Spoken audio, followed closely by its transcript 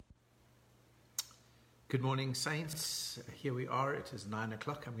Good morning, saints. Here we are. It is 9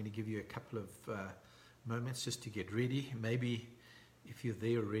 o'clock. I'm going to give you a couple of moments just to get ready. Maybe if you're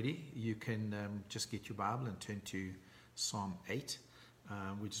there already, you can just get your Bible and turn to Psalm 8.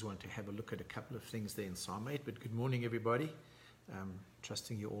 We just want to have a look at a couple of things there in Psalm 8. But good morning, everybody.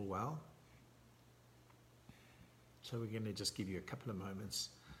 Trusting you all well. So we're going to just give you a couple of moments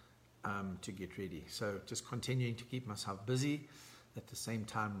to get ready. So just continuing to keep myself busy, at the same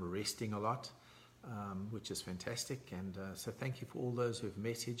time resting a lot. Which is fantastic, and so thank you for all those who have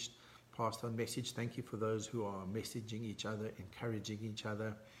messaged, passed on message. Thank you for those who are messaging each other, encouraging each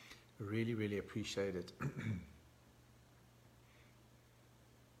other. Really, really appreciate it.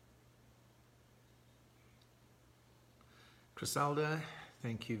 Crisalda,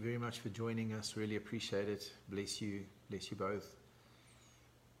 thank you very much for joining us. Really appreciate it. Bless you both.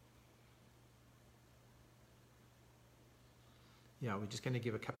 Yeah, we're just going to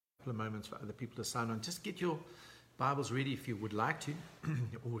give a couple of moments for other people to sign on. Just get your Bibles ready if you would like to,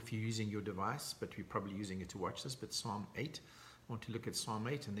 or if you're using your device, but we're probably using it to watch this. But Psalm 8, I want to look at Psalm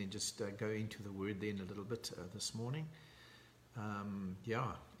 8 and then just go into the word then a little bit this morning.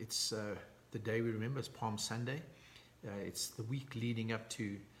 It's the day we remember. It's Palm Sunday. It's the week leading up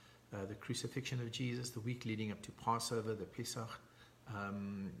to the crucifixion of Jesus, the week leading up to Passover, the Pesach,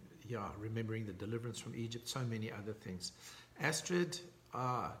 remembering the deliverance from Egypt, so many other things. Astrid,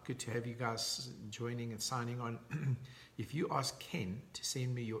 good to have you guys joining and signing on. If you ask Ken to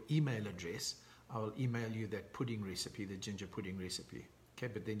send me your email address, I will email you that pudding recipe, the ginger pudding recipe. Okay,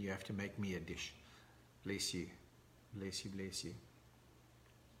 but then you have to make me a dish. Bless you. Bless you, bless you.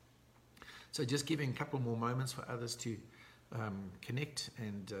 So just giving a couple more moments for others to connect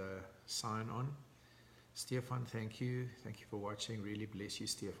and sign on. Stefan, thank you. Thank you for watching. Really bless you,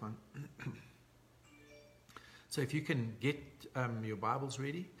 Stefan. So if you can get your Bibles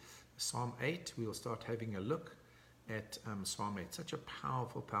ready, Psalm 8, we will start having a look at Psalm 8. Such a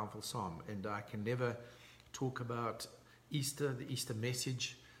powerful, powerful psalm. And I can never talk about Easter, the Easter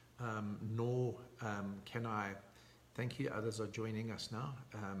message, nor can I. Thank you. Others are joining us now.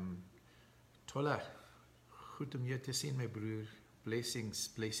 Tola, goed om jou te sien, my broer.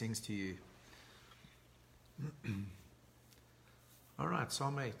 Blessings to you. All right,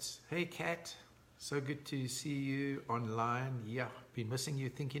 Psalm 8. Hey, Kat. So good to see you online. Yeah, been missing you,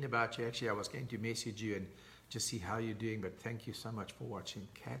 thinking about you. Actually, I was going to message you and just see how you're doing, but thank you so much for watching.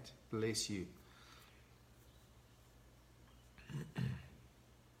 Kat, bless you.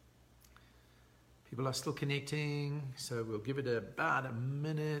 People are still connecting, so we'll give it about a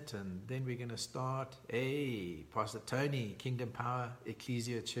minute and then we're going to start. Hey, Pastor Tony, Kingdom Power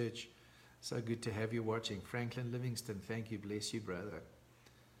Ecclesia Church. So good to have you watching. Franklin Livingston, thank you. Bless you, brother.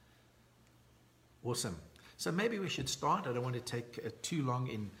 Awesome. So maybe we should start. I don't want to take too long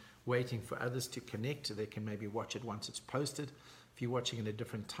in waiting for others to connect. They can maybe watch it once it's posted. If you're watching in a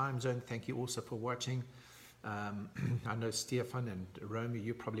different time zone, thank you also for watching. I know Stefan and Romy,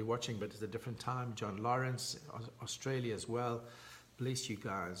 you're probably watching, but it's a different time. John Lawrence, Australia as well. Bless you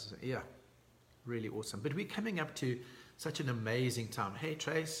guys. Yeah, really awesome. But we're coming up to such an amazing time. Hey,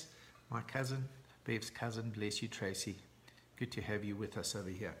 Trace, my cousin, Bev's cousin. Bless you, Tracy. Good to have you with us over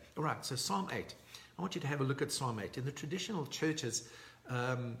here. All right, so Psalm 8. I want you to have a look at Psalm 8. In the traditional churches,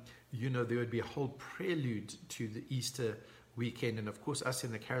 there would be a whole prelude to the Easter weekend. And of course, us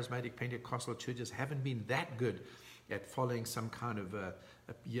in the charismatic Pentecostal churches haven't been that good at following some kind of a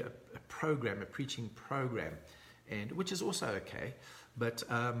program, a preaching program, and which is also okay. But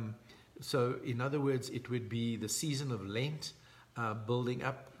so in other words, it would be the season of Lent, building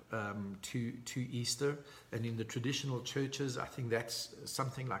up to Easter. And in the traditional churches, I think that's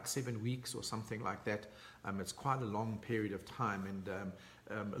something like 7 weeks or something like that. It's quite a long period of time. And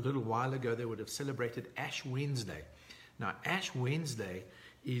a little while ago, they would have celebrated Ash Wednesday. Now, Ash Wednesday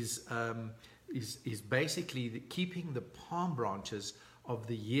is basically keeping the palm branches of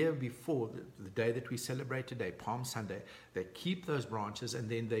the year before, the day that we celebrate today, Palm Sunday. They keep those branches and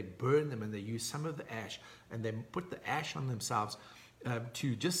then they burn them and they use some of the ash and they put the ash on themselves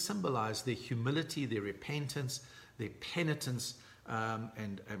to just symbolize their humility, their repentance, their penitence,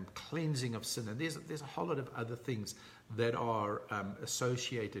 and cleansing of sin. And there's a whole lot of other things that are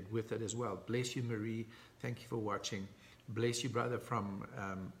associated with it as well. Bless you, Marie. Thank you for watching. Bless you, brother from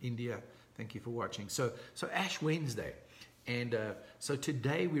India. Thank you for watching. So Ash Wednesday. And so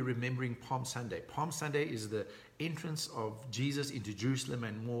today we're remembering Palm Sunday. Palm Sunday is the entrance of Jesus into Jerusalem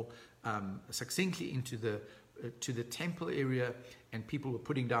and more succinctly into to the temple area, and people were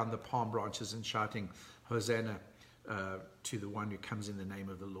putting down the palm branches and shouting, Hosanna to the one who comes in the name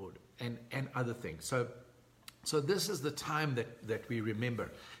of the Lord, and other things. So So this is the time that we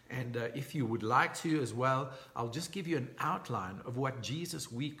remember. And if you would like to as well, I'll just give you an outline of what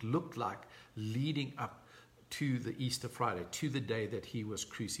Jesus' week looked like leading up to the Easter Friday, to the day that he was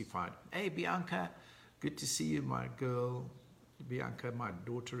crucified. Hey, Bianca, good to see you, my girl. Bianca, my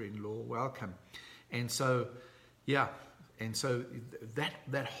daughter-in-law, welcome. And so, yeah, and so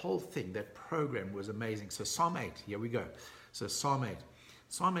that whole thing, that program was amazing. So Psalm 8, here we go. So Psalm 8.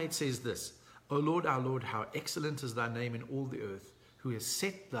 Psalm 8 says this, O Lord, our Lord, how excellent is thy name in all the earth, who has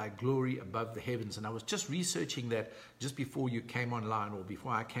set thy glory above the heavens. And I was just researching that just before you came online, or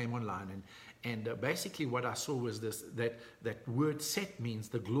before I came online. And basically what I saw was this, that word set means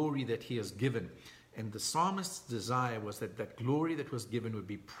the glory that he has given. And the psalmist's desire was that that glory that was given would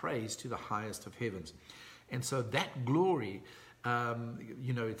be praised to the highest of heavens. And so that glory,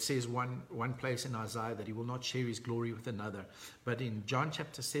 it says one place in Isaiah that he will not share his glory with another. But in John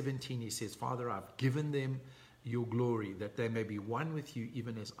chapter 17, he says, Father, I've given them your glory, that they may be one with you,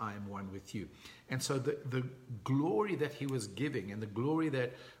 even as I am one with you. And so the glory that he was giving, and the glory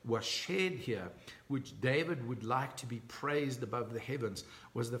that was shared here, which David would like to be praised above the heavens,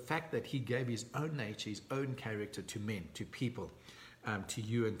 was the fact that he gave his own nature, his own character to men, to people, to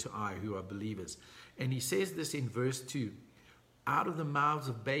you and to I who are believers. And he says this in verse 2, out of the mouths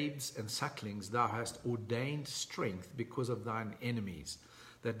of babes and sucklings thou hast ordained strength because of thine enemies,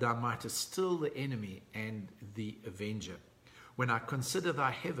 that thou mightest still the enemy and the avenger. When I consider thy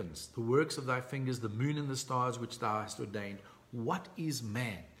heavens, the works of thy fingers, the moon and the stars which thou hast ordained, what is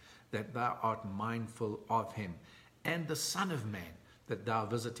man that thou art mindful of him, and the Son of Man that thou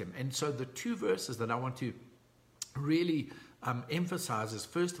visit him? And so the two verses that I want to really emphasize is,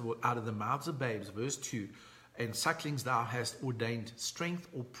 first of all, out of the mouths of babes, verse 2, and sucklings thou hast ordained strength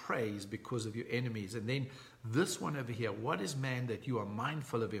or praise because of your enemies. And then this one over here, what is man that you are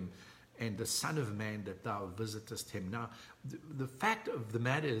mindful of him, and the Son of Man that thou visitest him? Now, the fact of the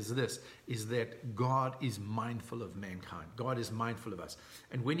matter is this, is that God is mindful of mankind. God is mindful of us.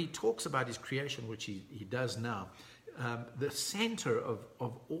 And when he talks about his creation, which he does now, the center of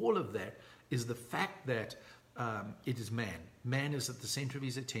all of that is the fact that it is man. Man is at the center of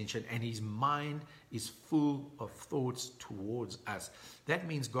his attention, and his mind is full of thoughts towards us. That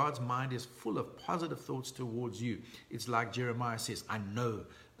means God's mind is full of positive thoughts towards you. It's like Jeremiah says, I know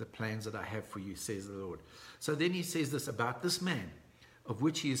the plans that I have for you, says the Lord. So then he says this about this man, of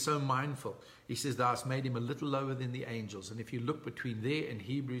which he is so mindful. He says, thou hast made him a little lower than the angels. And if you look between there and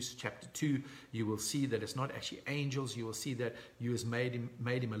Hebrews chapter 2, you will see that it's not actually angels. You will see that you has made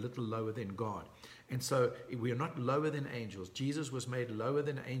him a little lower than God. And so we are not lower than angels. Jesus was made lower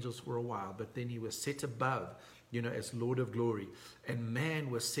than angels for a while, but then he was set above, as Lord of glory. And man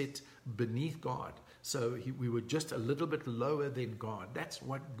was set beneath God. So we were just a little bit lower than God. That's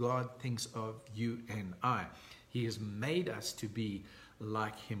what God thinks of you and I. He has made us to be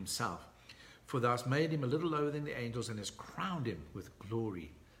like himself. For thou hast made him a little lower than the angels, and hast crowned him with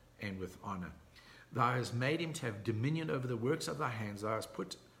glory and with honor. Thou hast made him to have dominion over the works of thy hands. Thou hast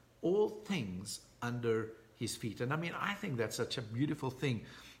put all things under his feet. And I think that's such a beautiful thing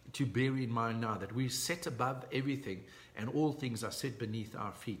to bear in mind now, that we're set above everything and all things are set beneath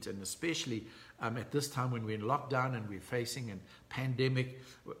our feet. And especially at this time when we're in lockdown and we're facing a pandemic,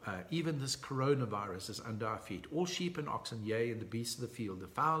 even this coronavirus is under our feet. All sheep and oxen, yea, and the beasts of the field, the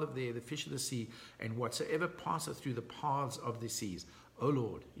fowl of the air, the fish of the sea, and whatsoever passeth through the paths of the seas. O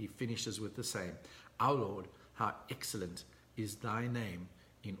Lord, he finishes with the same. Our Lord, how excellent is thy name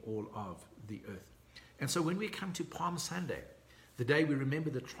in all of the earth. And so when we come to Palm Sunday, the day we remember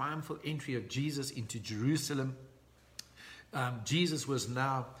the triumphal entry of Jesus into Jerusalem, Jesus was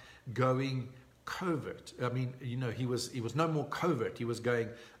now going covert. He was no more covert. He was going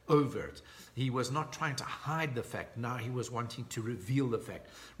overt. He was not trying to hide the fact. Now he was wanting to reveal the fact.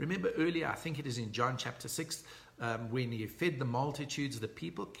 Remember earlier, I think it is in John chapter 6, when he fed the multitudes, the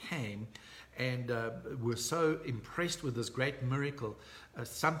people came and were so impressed with this great miracle,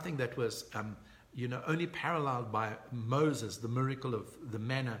 something that was only paralleled by Moses, the miracle of the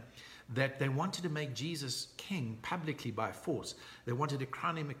manna, that they wanted to make Jesus king publicly by force. They wanted to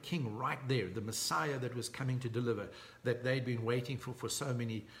crown him a king right there, the Messiah that was coming to deliver, that they'd been waiting for so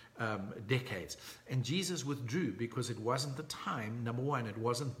many decades. And Jesus withdrew because it wasn't the time, number one, it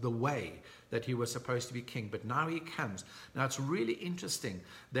wasn't the way that he was supposed to be king. But now he comes. Now it's really interesting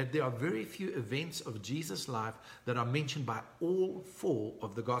that there are very few events of Jesus' life that are mentioned by all four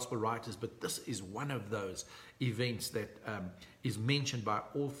of the gospel writers, but this is one of those events that is mentioned by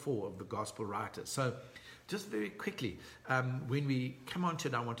all four of the gospel writers. So just very quickly, when we come on to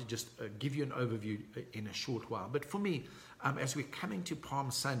it, I want to just give you an overview in a short while. But for me, as we're coming to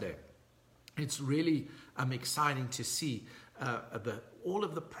Palm Sunday, it's really exciting to see all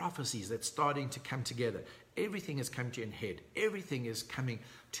of the prophecies that's starting to come together. Everything has come to an head. Everything is coming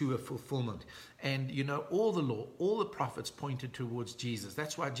to a fulfillment. And, all the law, all the prophets pointed towards Jesus.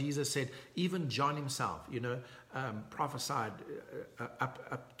 That's why Jesus said, even John himself, prophesied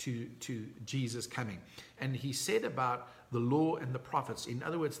up to Jesus coming. And he said about the law and the prophets, in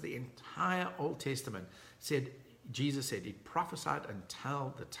other words, the entire Old Testament, Jesus said, he prophesied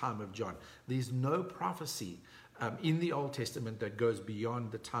until the time of John. There's no prophecy in the Old Testament that goes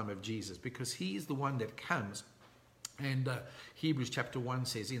beyond the time of Jesus, because he is the one that comes. And Hebrews chapter 1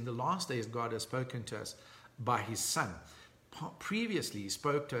 says, in the last days God has spoken to us by his Son. Previously he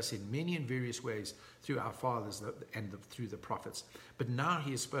spoke to us in many and various ways through our fathers and through the prophets, but now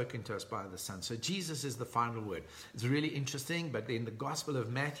he has spoken to us by the Son. So Jesus is the final word. It's really interesting. But in the Gospel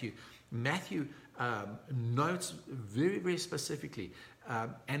of Matthew notes very, very specifically,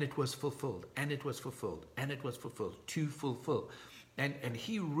 and it was fulfilled, and it was fulfilled, and it was fulfilled, to fulfill. And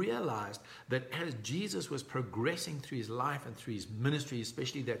he realized that as Jesus was progressing through his life and through his ministry,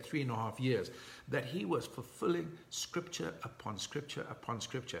 especially that 3.5 years, that he was fulfilling scripture upon scripture upon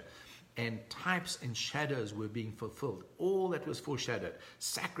scripture. And types and shadows were being fulfilled. All that was foreshadowed,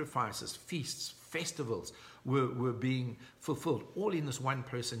 sacrifices, feasts, festivals were being fulfilled, all in this one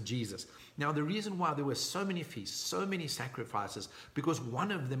person, Jesus. Now, the reason why there were so many feasts, so many sacrifices, because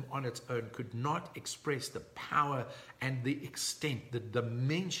one of them on its own could not express the power and the extent, the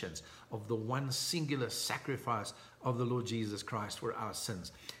dimensions of the one singular sacrifice of the Lord Jesus Christ for our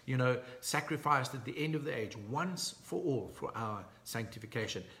sins. Sacrificed at the end of the age, once for all, for our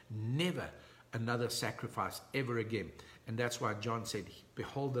sanctification. Never another sacrifice ever again. And that's why John said,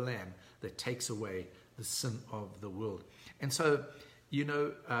 behold the Lamb that takes away the sin of the world. And so,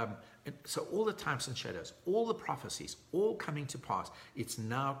 so all the types and shadows, all the prophecies, all coming to pass. It's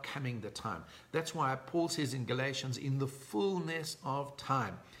now coming the time. That's why Paul says in Galatians, in the fullness of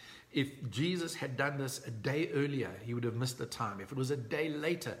time. If Jesus had done this a day earlier, he would have missed the time. If it was a day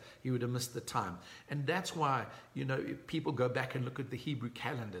later, he would have missed the time. And that's why, people go back and look at the Hebrew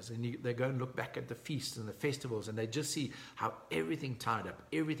calendars, and they go and look back at the feasts and the festivals, and they just see how everything tied up,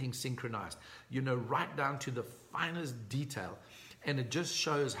 everything synchronized, right down to the finest detail. And it just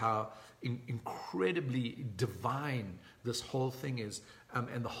shows how incredibly divine this whole thing is,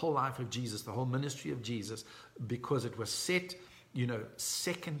 and the whole life of Jesus, the whole ministry of Jesus, because it was set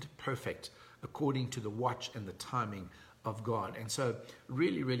second perfect according to the watch and the timing of God. And so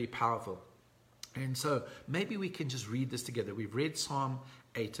really, really powerful. And so maybe we can just read this together. We've read Psalm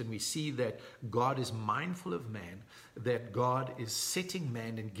 8, and we see that God is mindful of man, that God is setting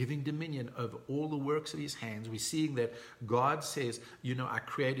man and giving dominion over all the works of his hands. We're seeing that God says, I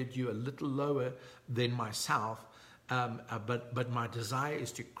created you a little lower than myself, but my desire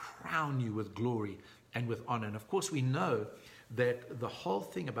is to crown you with glory and with honor. And of course, we know that the whole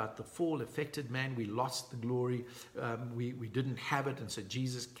thing about the fall affected man. We lost the glory. We didn't have it. And so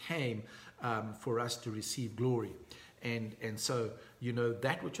Jesus came for us to receive glory. And so,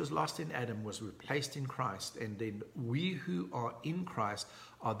 that which was lost in Adam was replaced in Christ. And then we who are in Christ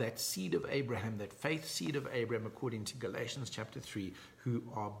are that seed of Abraham, that faith seed of Abraham, according to Galatians chapter 3, who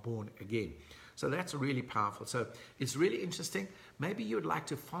are born again. So that's really powerful. So it's really interesting. Maybe you would like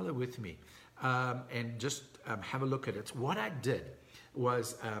to follow with me and just have a look at it. What I did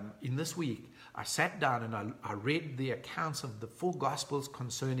was in this week, I sat down and I read the accounts of the 4 Gospels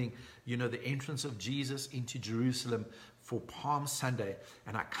concerning, the entrance of Jesus into Jerusalem for Palm Sunday.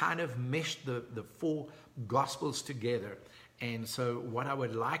 And I kind of meshed the 4 Gospels together. And so what I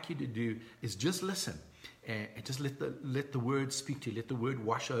would like you to do is just listen and just let the word speak to you, let the word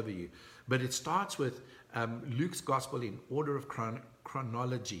wash over you. But it starts with Luke's Gospel in order of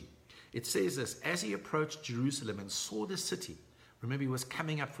chronology. It says this: as he approached Jerusalem and saw the city, remember he was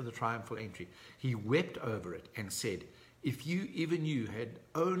coming up for the triumphal entry, he wept over it and said, if you, even you, had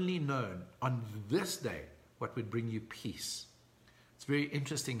only known on this day what would bring you peace. It's very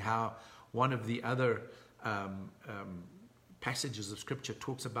interesting how one of the other passages of Scripture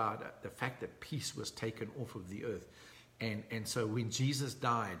talks about the fact that peace was taken off of the earth. And so when Jesus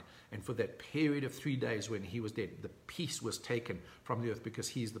died, and for that period of 3 days when he was dead, the peace was taken from the earth because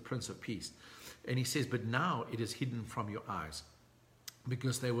he is the Prince of Peace. And he says, but now it is hidden from your eyes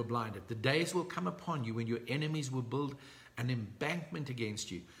because they were blinded. The days will come upon you when your enemies will build an embankment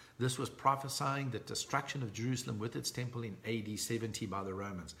against you. This was prophesying the destruction of Jerusalem with its temple in AD 70 by the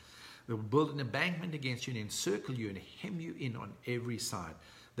Romans. They will build an embankment against you and encircle you and hem you in on every side.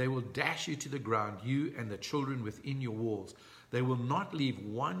 They will dash you to the ground, you and the children within your walls. They will not leave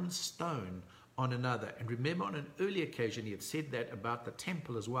one stone on another. And remember, on an early occasion, he had said that about the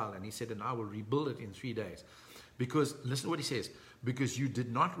temple as well. And he said, and I will rebuild it in 3 days. Because, listen to what he says, because you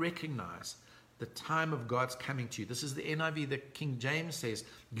did not recognize the time of God's coming to you. This is the NIV. The King James says,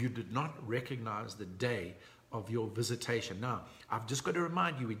 you did not recognize the day of your visitation. Now, I've just got to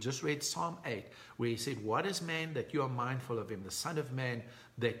remind you, we just read Psalm 8, where he said, what is man that you are mindful of him, the Son of Man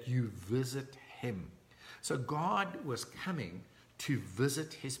that you visit him? So God was coming to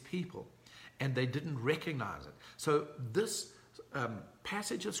visit his people, and they didn't recognize it. So this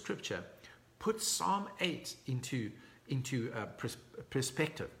passage of Scripture puts Psalm 8 into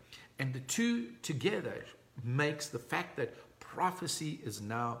perspective. And the two together makes the fact that prophecy is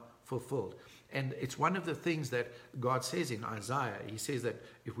now fulfilled. And it's one of the things that God says in Isaiah. He says that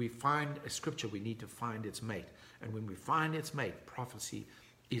if we find a scripture, we need to find its mate. And when we find its mate, prophecy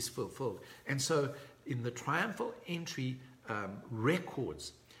is fulfilled. And so in the triumphal entry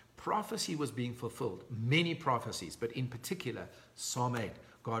records, prophecy was being fulfilled. Many prophecies, but in particular, Psalm 8.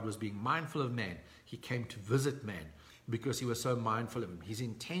 God was being mindful of man. He came to visit man because he was so mindful of him. His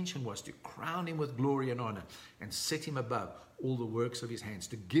intention was to crown him with glory and honor and set him above all the works of his hands,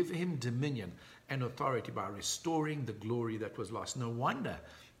 to give him dominion and authority by restoring the glory that was lost. No wonder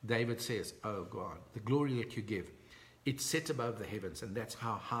David says, oh God, the glory that you give, it's set above the heavens, and that's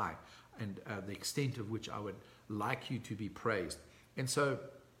how high and the extent of which I would like you to be praised. And so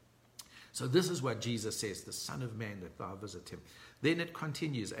this is what Jesus says, the Son of Man that thou visit him. Then it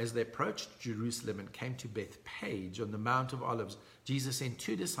continues, as they approached Jerusalem and came to Bethpage on the Mount of Olives, Jesus sent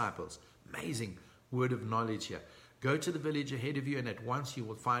 2 disciples. Amazing word of knowledge here. Go to the village ahead of you, and at once you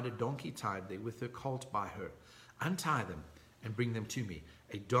will find a donkey tied there with her colt by her. Untie them and bring them to me.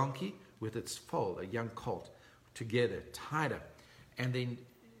 A donkey with its foal, a young colt, together, tied up. And then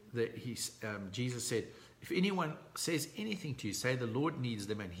Jesus said, if anyone says anything to you, say the Lord needs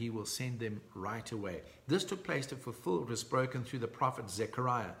them and he will send them right away. This took place to fulfill what was spoken through the prophet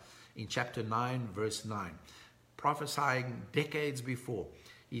Zechariah in chapter 9, verse 9. Prophesying decades before,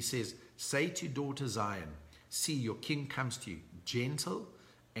 he says, say to daughter Zion, see, your king comes to you, gentle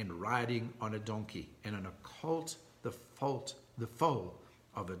and riding on a donkey, and on a colt, the foal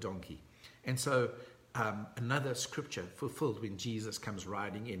of a donkey. And so another scripture fulfilled when Jesus comes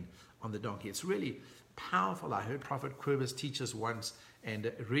riding in on the donkey. It's really powerful. I heard Prophet Quirvis teach us once, and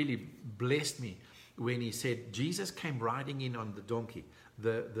it really blessed me when he said Jesus came riding in on the donkey,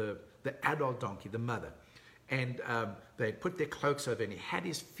 the adult donkey, the mother. And they put their cloaks over, and he had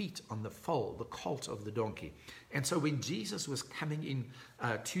his feet on the foal, the colt of the donkey. And so when Jesus was coming in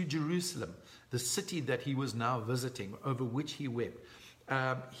to Jerusalem, the city that he was now visiting, over which he wept,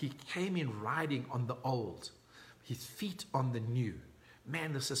 he came in riding on the old, his feet on the new.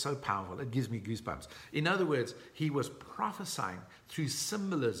 Man, this is so powerful. It gives me goosebumps. In other words, he was prophesying through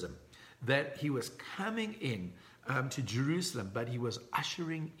symbolism that he was coming in to Jerusalem, but he was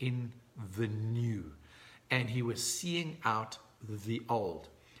ushering in the new. And he was seeing out the old.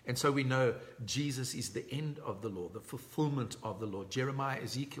 And so we know Jesus is the end of the law, the fulfillment of the law. Jeremiah,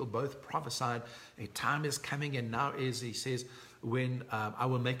 Ezekiel both prophesied a time is coming, and now is, he says, when I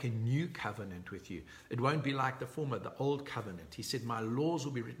will make a new covenant with you. It won't be like the former, the old covenant. He said, my laws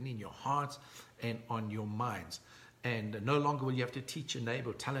will be written in your hearts and on your minds. And no longer will you have to teach a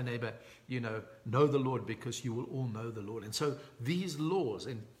neighbor, tell a neighbor, know the Lord, because you will all know the Lord. And so these laws,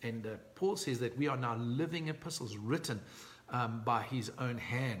 and Paul says that we are now living epistles written by his own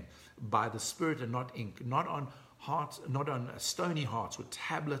hand, by the Spirit and not ink, not on hearts, not on stony hearts with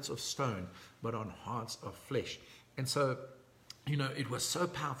tablets of stone, but on hearts of flesh. And so, it was so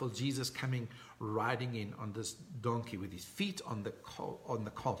powerful, Jesus coming riding in on this donkey with his feet on the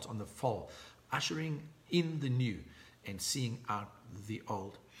colt, on the foal, ushering in the new and seeing out the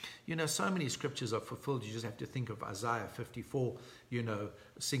old. So many scriptures are fulfilled. You just have to think of Isaiah 54,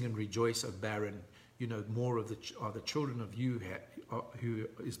 sing and rejoice, O barren. More of the children of you who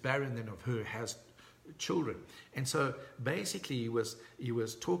is barren than of her has children. And so basically he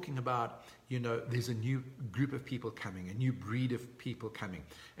was talking about, there's a new group of people coming, a new breed of people coming.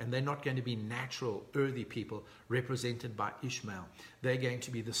 And they're not going to be natural, earthy people represented by Ishmael. They're going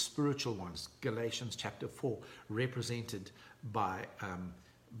to be the spiritual ones, Galatians chapter 4, represented by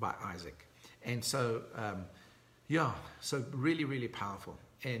Isaac. And so, so really, really powerful.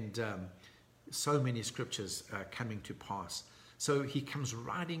 And so many scriptures coming to pass. So he comes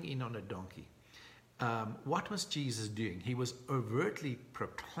riding in on a donkey. What was Jesus doing? He was overtly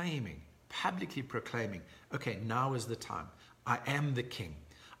proclaiming, publicly proclaiming, okay, now is the time. I am the King.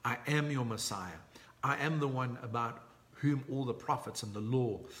 I am your Messiah. I am the one about whom all the prophets and the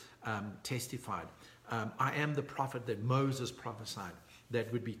law testified. I am the prophet that Moses prophesied.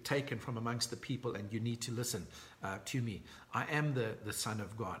 that would be taken from amongst the people, and you need to listen to me. I am the Son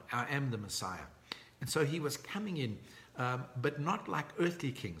of God. I am the Messiah. And so he was coming in, but not like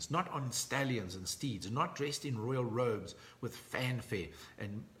earthly kings, not on stallions and steeds, not dressed in royal robes with fanfare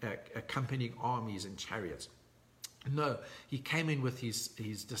and accompanying armies and chariots. No, he came in with his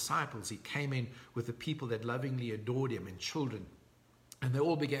disciples. He came in with the people that lovingly adored him and children. And they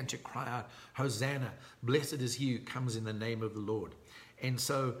all began to cry out, Hosanna, blessed is he who comes in the name of the Lord. And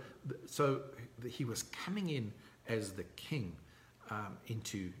so he was coming in as the king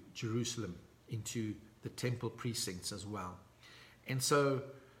into Jerusalem, into the temple precincts as well. And so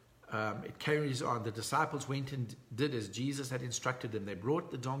it carries on. The disciples went and did as Jesus had instructed them. They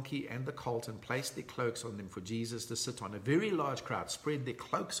brought the donkey and the colt and placed their cloaks on them for Jesus to sit on. A very large crowd spread their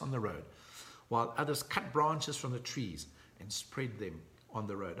cloaks on the road, while others cut branches from the trees and spread them on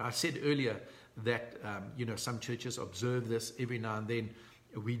the road. I said earlier that some churches observe this every now and then.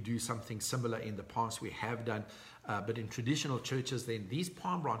 We do something similar in the past. We have done, but in traditional churches, then these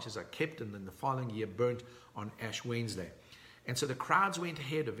palm branches are kept and then the following year burnt on Ash Wednesday. And so the crowds went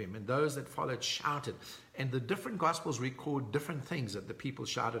ahead of him, and those that followed shouted. And the different Gospels record different things that the people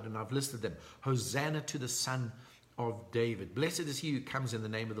shouted, and I've listed them. Hosanna to the Son of David. Blessed is he who comes in the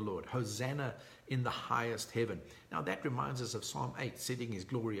name of the Lord. Hosanna in the highest heaven. Now that reminds us of Psalm 8, setting his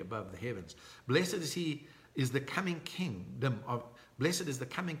glory above the heavens. Blessed is the coming kingdom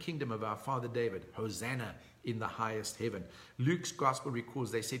of our father David. Hosanna in the highest heaven. Luke's gospel records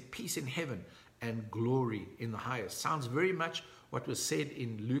they said peace in heaven and glory in the highest. Sounds very much what was said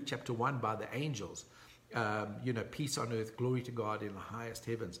in Luke chapter 1 by the angels. Peace on earth, glory to God in the highest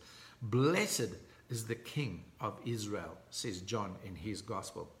heavens. Blessed is the King of Israel, says John in his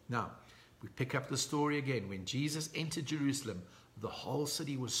gospel. Now, we pick up the story again. When Jesus entered Jerusalem, the whole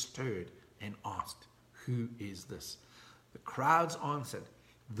city was stirred and asked, who is this? The crowds answered,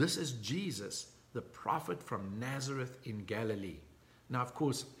 this is Jesus, the prophet from Nazareth in Galilee. Now, of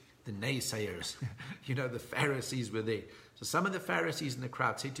course, the naysayers, the Pharisees were there. So some of the Pharisees in the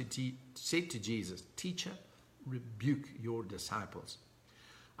crowd said to Jesus, Teacher, rebuke your disciples.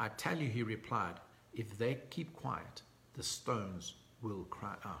 I tell you, he replied, if they keep quiet, the stones will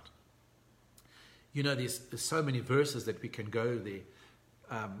cry out. There's so many verses that we can go there,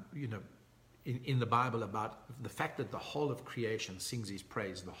 in the Bible about the fact that the whole of creation sings his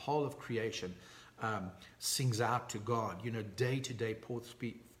praise. The whole of creation sings out to God, day to day,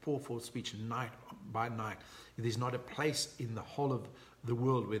 pour forth speech, night by night. There's not a place in the whole of the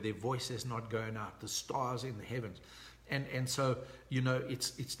world where their voice is not going out. The stars in the heavens. And so,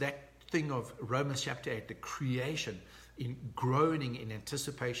 it's that thing of Romans chapter 8, the creation in groaning in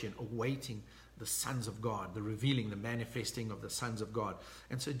anticipation, awaiting the sons of God, the revealing, the manifesting of the sons of God.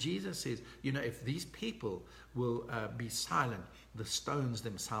 And so Jesus says, if these people will be silent, the stones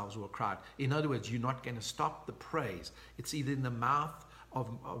themselves will cry. In other words, you're not going to stop the praise. It's either in the mouth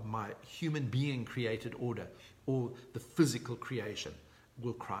of my human being created order or the physical creation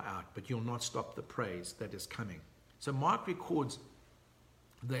will cry out, but you'll not stop the praise that is coming. So Mark records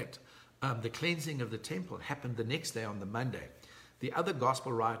that the cleansing of the temple happened the next day on the Monday. The other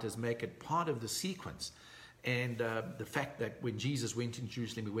gospel writers make it part of the sequence. And the fact that when Jesus went in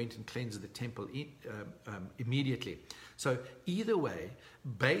Jerusalem, he went and cleansed the temple immediately. So either way,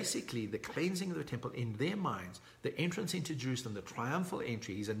 basically the cleansing of the temple in their minds, the entrance into Jerusalem, the triumphal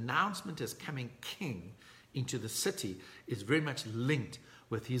entry, his announcement as coming king into the city is very much linked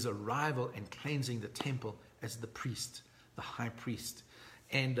with his arrival and cleansing the temple as the priest, the high priest.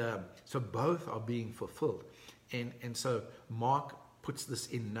 And so both are being fulfilled. And so Mark puts this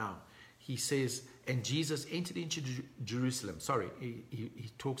in now. He says, and Jesus entered into Jerusalem.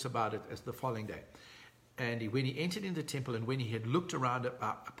 He talks about it as the following day. And when he entered into the temple and when he had looked around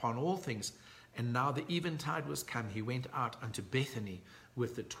upon all things, and now the eventide was come, he went out unto Bethany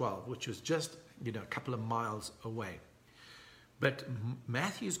with the 12, which was just a couple of miles away. But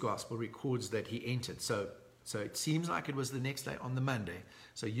Matthew's gospel records that he entered. So it seems like it was the next day on the Monday.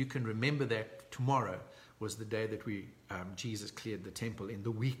 So you can remember that tomorrow was the day that Jesus cleared the temple in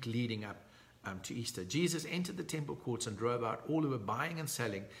the week leading up to Easter. Jesus entered the temple courts and drove out all who were buying and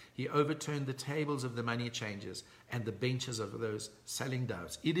selling. He overturned the tables of the money changers and the benches of those selling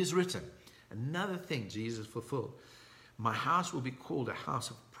doves. It is written, another thing Jesus fulfilled, my house will be called a house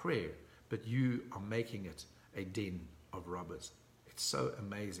of prayer, but you are making it a den of robbers. It's so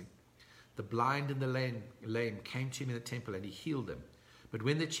amazing. The blind and the lame came to him in the temple and he healed them. But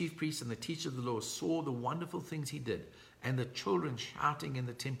when the chief priests and the teachers of the law saw the wonderful things he did, and the children shouting in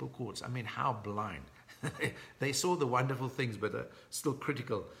the temple courts, how blind. They saw the wonderful things, but are still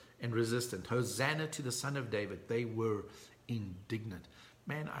critical and resistant. Hosanna to the Son of David. They were indignant.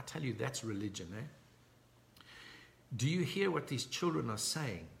 Man, I tell you, that's religion, eh? Do you hear what these children are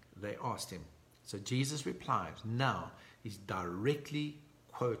saying? They asked him. So Jesus replies. Now, he's directly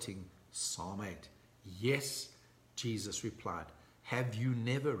quoting Psalm 8. Yes, Jesus replied. Have you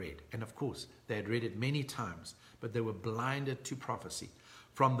never read? And of course, they had read it many times, but they were blinded to prophecy.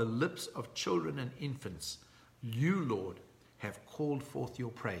 From the lips of children and infants, you, Lord, have called forth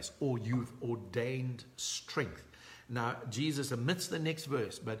your praise, or you've ordained strength. Now, Jesus omits the next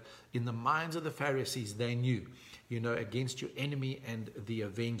verse, but in the minds of the Pharisees, they knew, against your enemy and the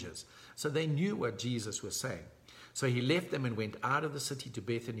avengers. So they knew what Jesus was saying. So he left them and went out of the city to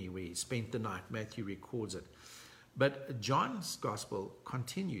Bethany, where he spent the night. Matthew records it. But John's gospel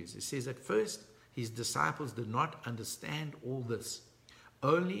continues. It says, at first, his disciples did not understand all this.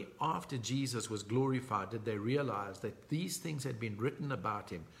 Only after Jesus was glorified did they realize that these things had been written about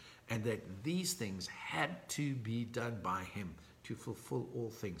him, and that these things had to be done by him to fulfill all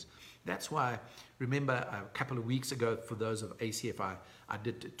things. That's why, remember a couple of weeks ago, for those of ACF, I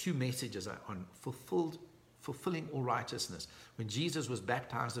did 2 messages on fulfilling all righteousness. When Jesus was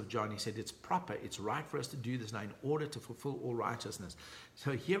baptized of John, he said, it's proper, it's right for us to do this now in order to fulfill all righteousness.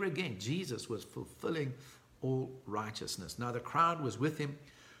 So here again, Jesus was fulfilling all righteousness. Now the crowd was with him.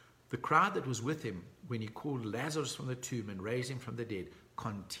 The crowd that was with him when he called Lazarus from the tomb and raised him from the dead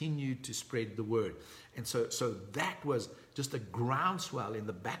continued to spread the word. And so that was just a groundswell. In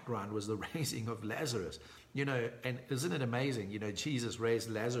the background was the raising of Lazarus. And isn't it amazing? Jesus raised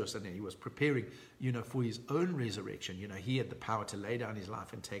Lazarus, and he was preparing, for his own resurrection. He had the power to lay down his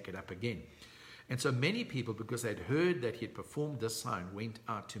life and take it up again. And so many people, because they'd heard that he had performed this sign, went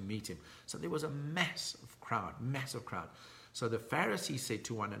out to meet him. So there was a massive crowd. So the Pharisees said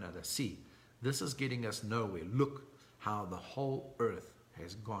to one another, see, this is getting us nowhere. Look how the whole earth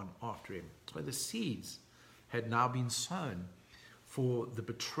has gone after him. So the seeds had now been sown for the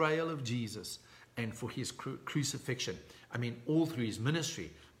betrayal of Jesus and for his crucifixion. All through his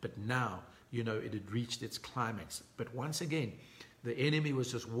ministry. But now, it had reached its climax. But once again, the enemy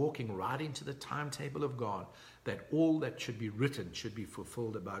was just walking right into the timetable of God, that all that should be written should be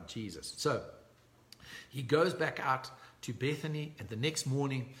fulfilled about Jesus. So he goes back out to Bethany, and the next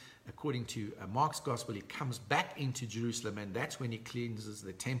morning, according to Mark's gospel, he comes back into Jerusalem, and that's when he cleanses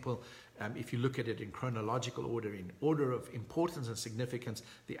the temple. If you look at it in chronological order, in order of importance and significance,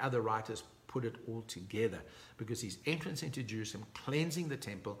 the other writers put it all together, because his entrance into Jerusalem, cleansing the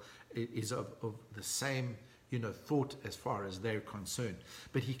temple, is of the same thought as far as they're concerned.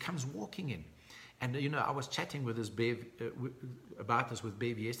 But he comes walking in. And, I was chatting with Bev about this with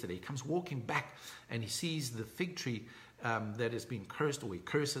Bev yesterday. He comes walking back, and he sees the fig tree that has been cursed, or he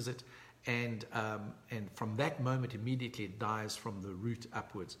curses it. And from that moment, immediately it dies from the root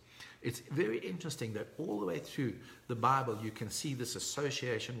upwards. It's very interesting that all the way through the Bible, you can see this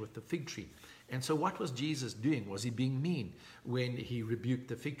association with the fig tree. And so what was Jesus doing? Was he being mean when he rebuked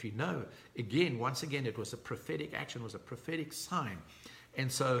the fig tree? No. Once again, it was a prophetic action, was a prophetic sign. And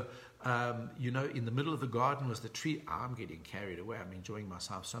so, in the middle of the garden was the tree. I'm getting carried away. I'm enjoying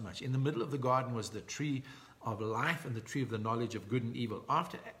myself so much. In the middle of the garden was the tree of life and the tree of the knowledge of good and evil.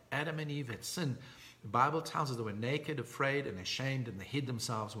 After Adam and Eve had sinned, the Bible tells us they were naked, afraid, and ashamed, and they hid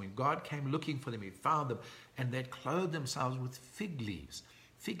themselves. When God came looking for them, he found them, and they'd clothed themselves with fig leaves.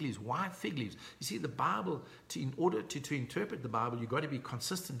 Fig leaves. Why fig leaves? You see, the Bible, in order to interpret the Bible, you've got to be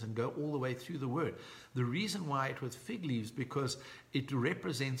consistent and go all the way through the Word. The reason why it was fig leaves, because it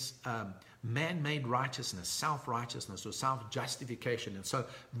represents man-made righteousness, self-righteousness, or self-justification. And so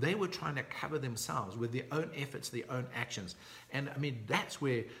they were trying to cover themselves with their own efforts, their own actions. And that's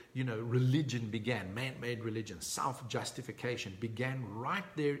where, religion began, man-made religion, self-justification began right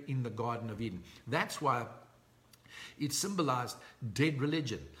there in the Garden of Eden. That's why it symbolized dead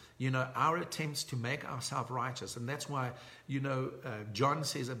religion, our attempts to make ourselves righteous. And that's why, John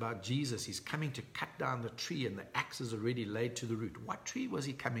says about Jesus, he's coming to cut down the tree, and the axe is already laid to the root. What tree was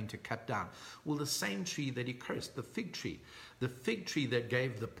he coming to cut down? Well, the same tree that he cursed, the fig tree. The fig tree that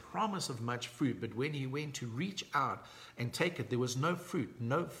gave the promise of much fruit. But when he went to reach out and take it, there was no fruit,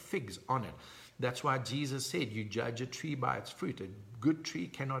 no figs on it. That's why Jesus said, you judge a tree by its fruit. A good tree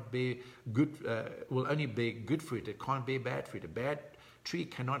cannot bear will only bear good fruit. It can't bear bad fruit. A bad tree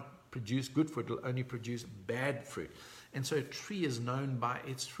cannot produce good fruit. It will only produce bad fruit. And so a tree is known by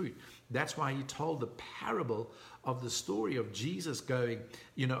its fruit. That's why he told the parable of the story of Jesus going,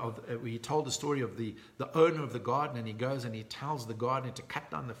 he told the story of the owner of the garden, and he goes and he tells the gardener to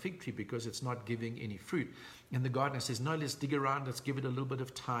cut down the fig tree because it's not giving any fruit. And the gardener says, no, let's dig around, let's give it a little bit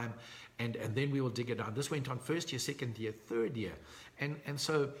of time, and then we will dig it down. This went on first year, second year, third year. And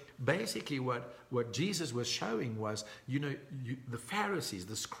so basically what Jesus was showing was, the Pharisees,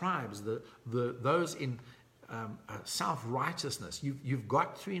 the scribes, those in self-righteousness, you've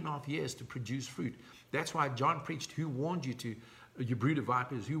got 3.5 years to produce fruit. That's why John preached, who warned you to, you brood of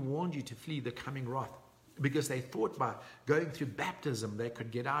vipers, who warned you to flee the coming wrath? Because they thought by going through baptism they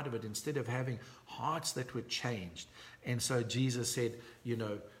could get out of it instead of having hearts that were changed. And so Jesus said,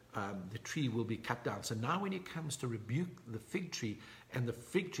 the tree will be cut down. So now when he comes to rebuke the fig tree, and the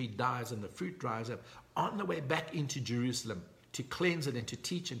fig tree dies and the fruit dries up, on the way back into Jerusalem to cleanse it and to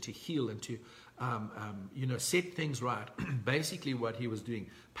teach and to heal and to set things right, basically what he was doing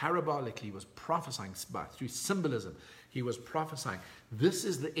parabolically was prophesying through symbolism. He was prophesying, this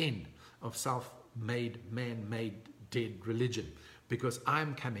is the end of self-made, man-made, dead religion, because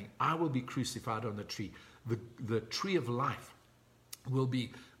I'm coming. I will be crucified on the tree. The tree of life will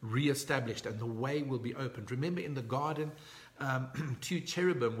be reestablished and the way will be opened. Remember in the garden, 2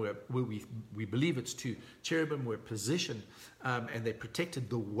 cherubim we believe it's 2 cherubim were positioned, and they protected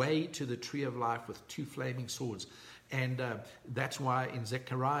the way to the tree of life with 2 flaming swords. And that's why in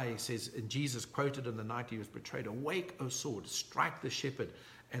Zechariah it says, and Jesus quoted in the night he was betrayed, awake, O sword, strike the shepherd,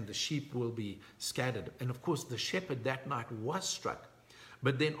 and the sheep will be scattered. And of course the shepherd that night was struck.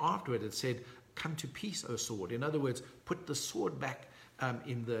 But then afterward it said, come to peace, O sword. In other words, put the sword back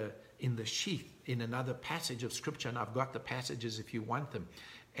in the sheath, in another passage of scripture, and I've got the passages if you want them.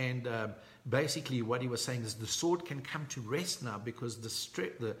 And basically what he was saying is the sword can come to rest now, because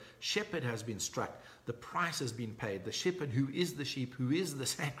the shepherd has been struck, the price has been paid, the shepherd who is the sheep, who is the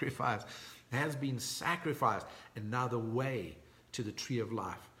sacrifice, has been sacrificed, and now the way to the tree of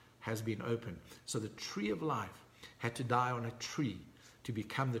life has been opened. So the tree of life had to die on a tree to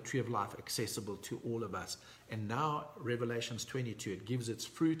become the tree of life accessible to all of us. And now Revelations 22, it gives its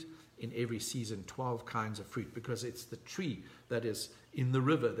fruit in every season, 12 kinds of fruit, because it's the tree that is in the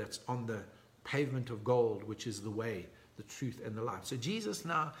river, that's on the pavement of gold, which is the way, the truth, and the life. So Jesus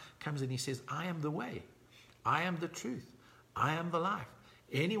now comes and he says, I am the way, I am the truth, I am the life.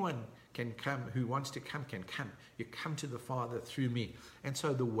 Anyone can come, who wants to come can come. You come to the Father through me. And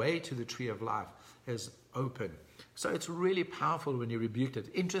so the way to the tree of life is open. So it's really powerful when he rebuked it.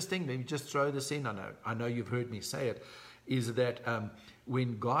 Interesting, let me just throw this in. I know you've heard me say it, is that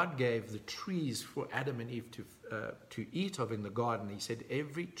when God gave the trees for Adam and Eve to eat of in the garden, he said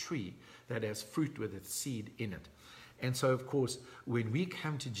every tree that has fruit with its seed in it. And so, of course, when we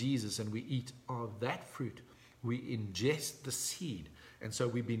come to Jesus and we eat of that fruit, we ingest the seed. And so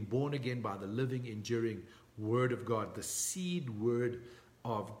we've been born again by the living, enduring Word of God, the seed word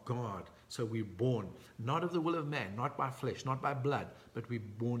of God. So we're born not of the will of man, not by flesh, not by blood, but we're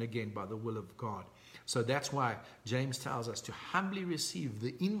born again by the will of God. So that's why James tells us to humbly receive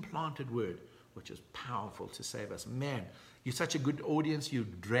the implanted word, which is powerful to save us. Man, you're such a good audience. You're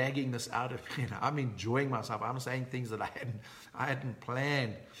dragging this out of me. I'm enjoying myself. I'm saying things that I hadn't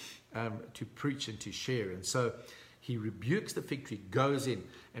planned to preach and to share. And so he rebukes the fig tree, goes in,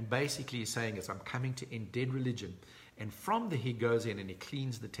 and basically he's saying, I'm coming to end dead religion. And from there he goes in and he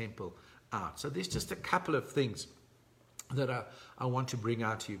cleans the temple out. So there's just a couple of things that I want to bring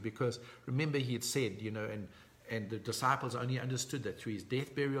out to you, because remember he had said, and the disciples only understood that through his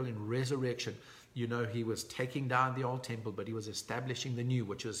death, burial, and resurrection, he was taking down the old temple, but he was establishing the new,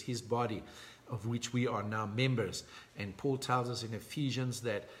 which is his body, of which we are now members. And Paul tells us in Ephesians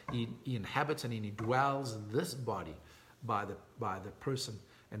that he inhabits and he dwells this body by the person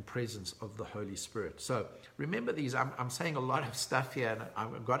and presence of the Holy Spirit. So remember these. I'm saying a lot of stuff here, and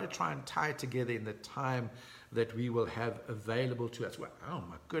I've got to try and tie it together in the time that we will have available to us. Well, oh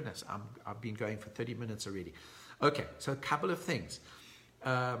my goodness, I've been going for 30 minutes already. Okay, so a couple of things.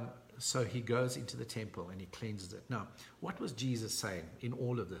 So he goes into the temple and he cleanses it. Now, what was Jesus saying in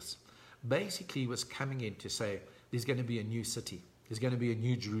all of this? Basically, he was coming in to say there's going to be a new city. There's going to be a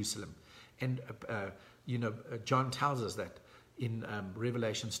new Jerusalem. And, John tells us that in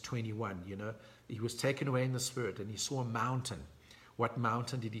Revelations 21, he was taken away in the Spirit and he saw a mountain. What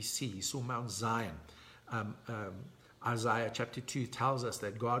mountain did he see? He saw Mount Zion. Isaiah chapter 2 tells us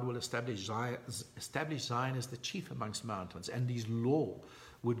that God will establish Zion as the chief amongst mountains, and his law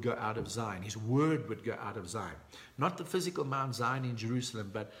would go out of Zion. His word would go out of Zion. Not the physical Mount Zion in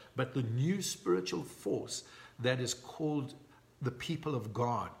Jerusalem, but the new spiritual force that is called the people of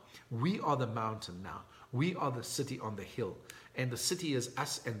God. We are the mountain now. We are the city on the hill. And the city is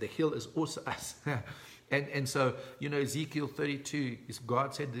us, and the hill is also us. And so, Ezekiel 32,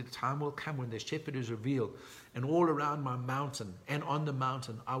 God said the time will come when the shepherd is revealed, and all around my mountain and on the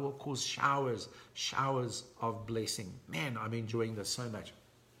mountain I will cause showers of blessing. Man, I'm enjoying this so much.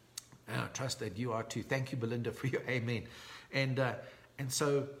 And I trust that you are too. Thank you, Belinda, for your amen. And And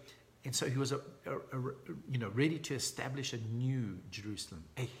so he was ready to establish a new Jerusalem,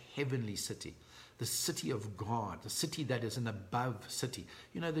 a heavenly city, the city of God, the city that is an above city.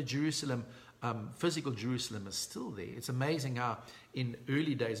 The Jerusalem, physical Jerusalem is still there. It's amazing how in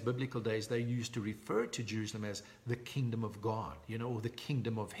early days, biblical days, they used to refer to Jerusalem as the kingdom of God, or the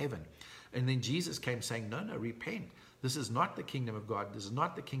kingdom of heaven. And then Jesus came saying, no, repent. This is not the kingdom of God. This is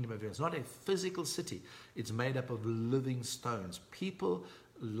not the kingdom of heaven. It's not a physical city. It's made up of living stones, people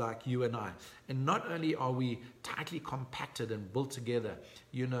like you and I. And not only are we tightly compacted and built together,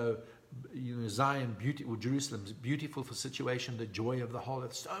 Zion, Jerusalem is beautiful for situation, the joy of the whole.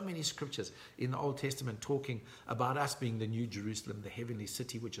 There's so many scriptures in the Old Testament talking about us being the new Jerusalem, the heavenly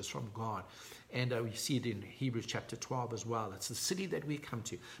city, which is from God. And we see it in Hebrews chapter 12 as well. It's the city that we come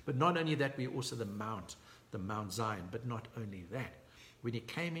to. But not only that, we're also the Mount Zion. But not only that, when he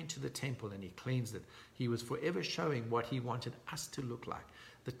came into the temple and he cleansed it, he was forever showing what he wanted us to look like.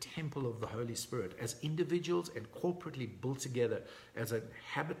 The temple of the Holy Spirit, as individuals and corporately built together as a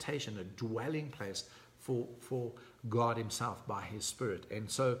habitation, a dwelling place for God himself by his Spirit.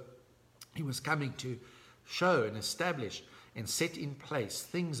 And so he was coming to show and establish and set in place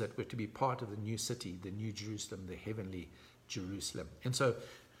things that were to be part of the new city, the new Jerusalem, the heavenly Jerusalem. And so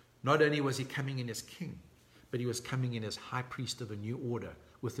not only was he coming in as king, but he was coming in as high priest of a new order,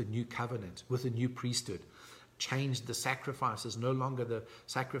 with a new covenant, with a new priesthood. Changed the sacrifices, no longer the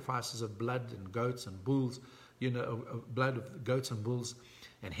sacrifices of blood and goats and bulls, blood of goats and bulls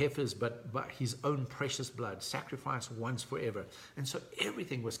and heifers, but his own precious blood, sacrificed once forever. And so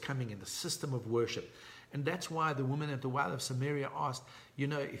everything was coming in the system of worship. And that's why the woman at the well of Samaria asked,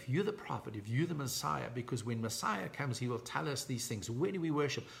 if you're the prophet, if you're the Messiah, because when Messiah comes, he will tell us these things. Where do we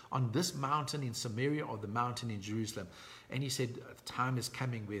worship? On this mountain in Samaria or the mountain in Jerusalem? And he said, the time is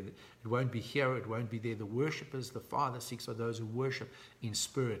coming where it won't be here, it won't be there. The worshippers, the Father seeks for those who worship in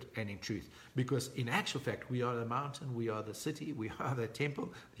spirit and in truth. Because in actual fact, we are the mountain, we are the city, we are the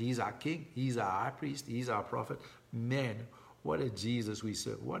temple. He's our king, he's our high priest, he's our prophet. Man, what a Jesus we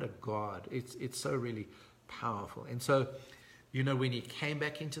serve. What a God. It's so really powerful. And so, when he came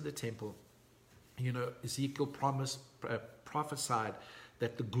back into the temple, Ezekiel prophesied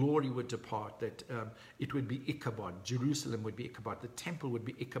that the glory would depart, that it would be Ichabod. Jerusalem would be Ichabod. The temple would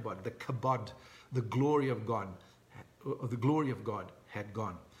be Ichabod. The kabod, the glory of God, had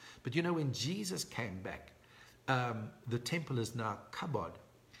gone. But when Jesus came back, the temple is now kabod.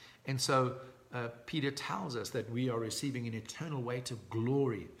 And so Peter tells us that we are receiving an eternal weight of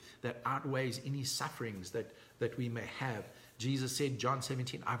glory that outweighs any sufferings that we may have. Jesus said, John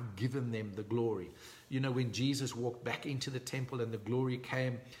 17, I've given them the glory. When Jesus walked back into the temple and the glory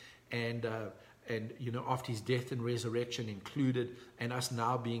came, and after his death and resurrection included, and us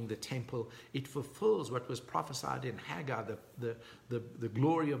now being the temple, it fulfills what was prophesied in Haggai. The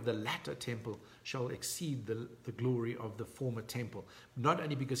glory of the latter temple shall exceed the glory of the former temple. Not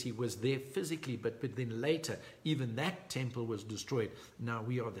only because he was there physically, but then later, even that temple was destroyed. Now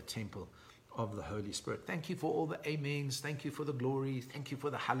we are the temple of the Holy Spirit. Thank you for all the amens. Thank you for the glory. Thank you for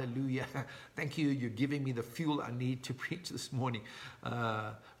the hallelujah. Thank you. You're giving me the fuel I need to preach this morning.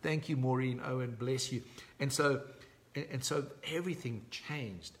 Thank you, Maureen Owen. Bless you. And so everything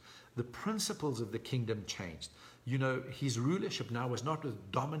changed. The principles of the kingdom changed. His rulership now was not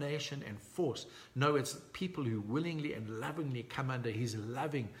with domination and force. No, it's people who willingly and lovingly come under his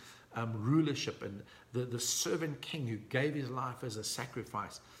loving rulership, and the servant king who gave his life as a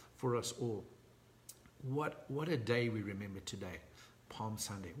sacrifice for us all. What a day we remember today, Palm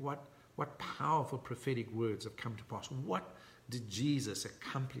Sunday. What powerful prophetic words have come to pass. What did Jesus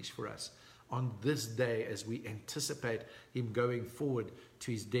accomplish for us on this day as we anticipate him going forward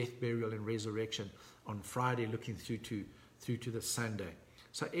to his death, burial, and resurrection on Friday, looking through to the Sunday?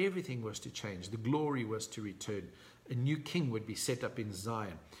 So everything was to change. The glory was to return. A new king would be set up in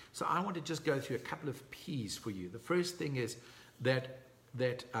Zion. So I want to just go through a couple of P's for you. The first thing is that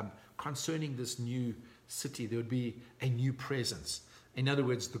concerning this new city, there would be a new presence. In other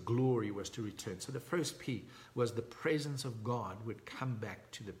words, the glory was to return. So the first P was the presence of God would come back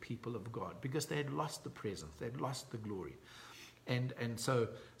to the people of God, because they had lost the presence, they had lost the glory. And so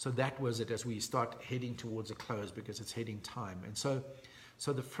that was it as we start heading towards a close, because it's heading time. And so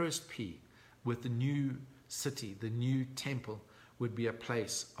the first P with the new city, the new temple, would be a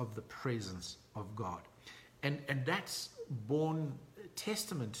place of the presence of God. And that's borne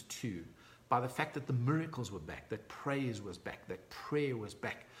testament to by the fact that the miracles were back, that praise was back, that prayer was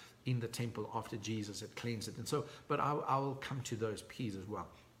back in the temple after Jesus had cleansed it. And so, but I will come to those P's as well.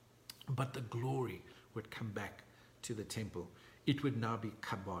 But the glory would come back to the temple. It would now be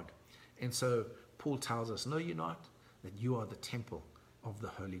kabod. And so Paul tells us, no, you're not, that you are the temple of the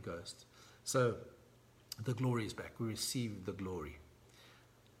Holy Ghost. So the glory is back. We receive the glory.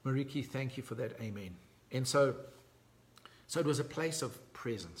 Mariki, thank you for that. Amen. And so it was a place of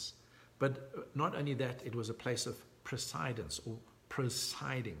presence. But not only that, it was a place of presidence or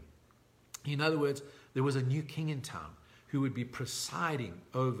presiding. In other words, there was a new king in town who would be presiding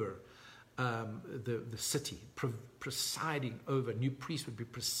over the city, presiding over, new priest would be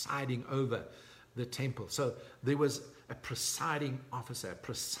presiding over the temple. So there was a presiding officer, a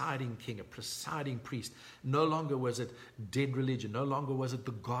presiding king, a presiding priest. No longer was it dead religion. No longer was it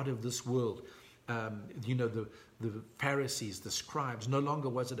the God of this world. The Pharisees, the scribes. No longer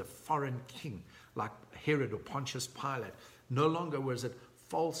was it a foreign king like Herod or Pontius Pilate. No longer was it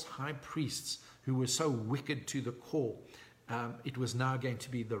false high priests who were so wicked to the core. It was now going to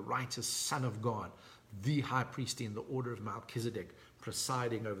be the righteous Son of God, the high priest in the order of Melchizedek,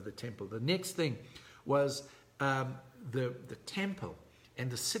 presiding over the temple. The next thing was the temple and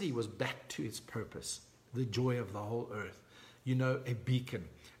the city was back to its purpose, the joy of the whole earth. A beacon,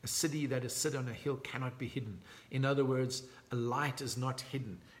 a city that is set on a hill cannot be hidden. In other words, a light is not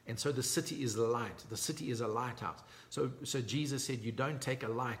hidden. And so the city is the light. The city is a lighthouse. So Jesus said, you don't take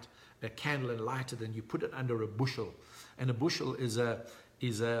a candle and light it, and you put it under a bushel. And a bushel is an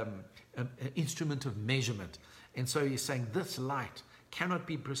instrument of measurement. And so he's saying this light cannot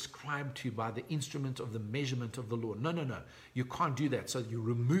be prescribed to by the instrument of the measurement of the law. No. You can't do that. So you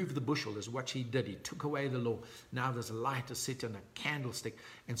remove the bushel is what he did. He took away the law. Now there's a light to sit on a candlestick.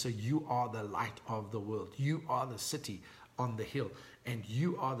 And so you are the light of the world. You are the city on the hill. And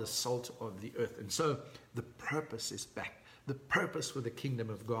you are the salt of the earth. And so the purpose is back. The purpose for the kingdom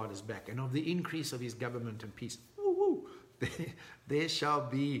of God is back. And of the increase of his government and peace. There shall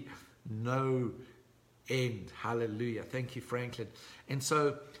be no end. Hallelujah. Thank you, Franklin. And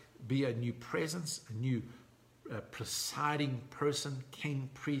so be a new presence, a new presiding person, king,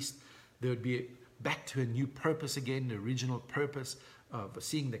 priest. There would be back to a new purpose again, the original purpose of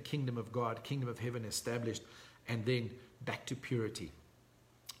seeing the kingdom of God, kingdom of heaven established, and then back to purity.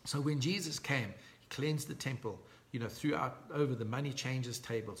 So when Jesus came, he cleansed the temple, threw out over the money changers'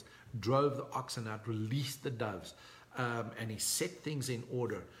 tables, drove the oxen out, released the doves, and he set things in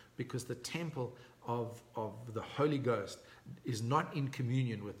order, because the temple of the Holy Ghost is not in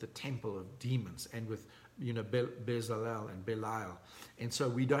communion with the temple of demons and with Bezalel and Belial. And so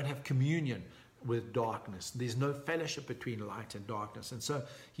we don't have communion with darkness. There's no fellowship between light and darkness. And so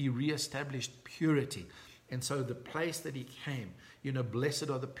he reestablished purity. And so the place that he came, blessed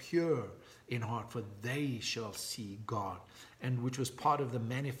are the pure in heart, for they shall see God. And which was part of the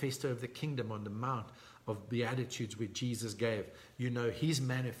manifesto of the kingdom on the Mount of Beatitudes which Jesus gave, his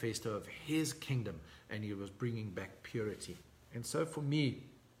manifesto of his kingdom, and he was bringing back purity. And so for me,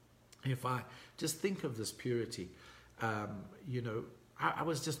 if I just think of this purity, I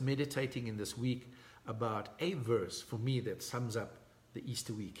was just meditating in this week about a verse for me that sums up the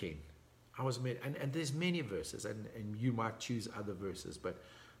Easter weekend. And there's many verses, and you might choose other verses, but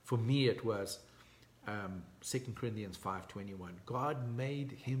for me it was 2 Corinthians 5:21. God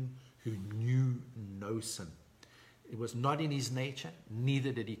made him who knew no sin. It was not in his nature,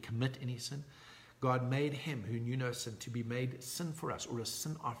 neither did he commit any sin. God made him who knew no sin to be made sin for us, or a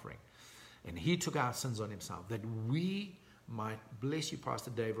sin offering. And he took our sins on himself, that we might, bless you,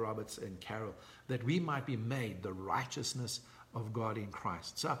 Pastor Dave Roberts and Carol, that we might be made the righteousness of God in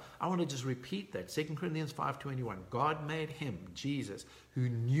Christ. So I want to just repeat that. 2 Corinthians 5:21. God made him, Jesus, who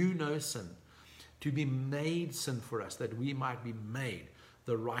knew no sin, to be made sin for us, that we might be made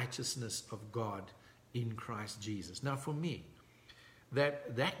the righteousness of God in Christ Jesus. Now for me,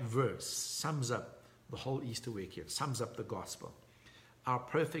 that verse sums up the whole Easter weekend, sums up the gospel. Our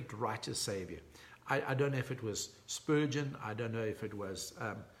perfect righteous Savior. I don't know if it was Spurgeon, I don't know if it was,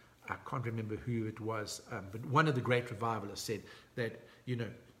 I can't remember who it was, but one of the great revivalists said that,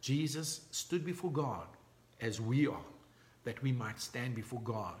 Jesus stood before God as we are, that we might stand before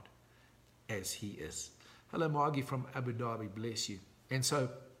God as he is. Hello, Margie from Abu Dhabi, bless you. And so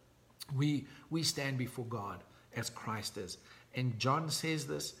we stand before God as Christ is. And John says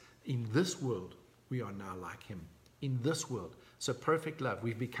this, in this world, we are now like him. In this world. So perfect love.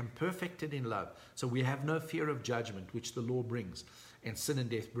 We've become perfected in love. So we have no fear of judgment, which the law brings and sin and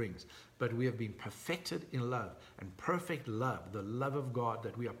death brings. But we have been perfected in love. And perfect love, the love of God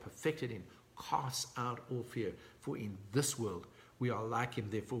that we are perfected in, casts out all fear. For in this world, we are like him.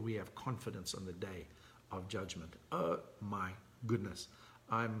 Therefore, we have confidence on the day of judgment. Oh, my goodness.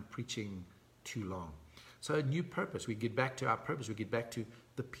 I'm preaching too long. So a new purpose. We get back to our purpose. We get back to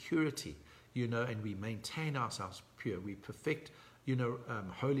the purity, and we maintain ourselves pure. We perfect,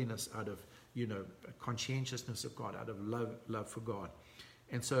 holiness out of, conscientiousness of God, out of love for God.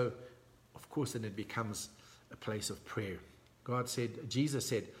 And so, of course, then it becomes a place of prayer. Jesus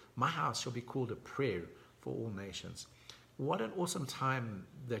said, my house shall be called a prayer for all nations. What an awesome time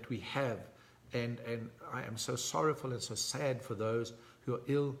that we have. And I am so sorrowful and so sad for those who are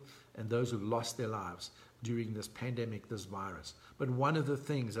ill and those who lost their lives during this pandemic, this virus. But one of the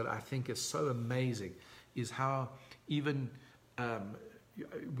things that I think is so amazing is how even,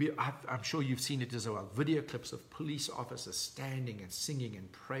 I'm sure you've seen it as well, video clips of police officers standing and singing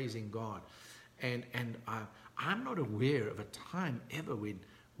and praising God. And I'm not aware of a time ever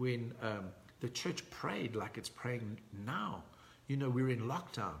when the church prayed like it's praying now. We're in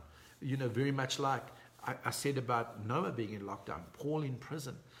lockdown. Very much like I said about Noah being in lockdown, Paul in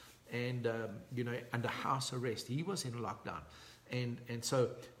prison, and under house arrest. He was in lockdown. And so,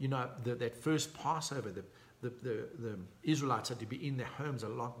 that first Passover, the Israelites had to be in their homes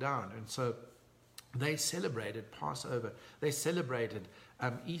and locked down. And so they celebrated Passover. They celebrated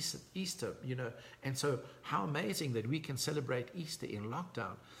Easter, And so how amazing that we can celebrate Easter in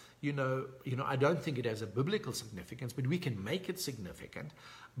lockdown. I don't think it has a biblical significance, but we can make it significant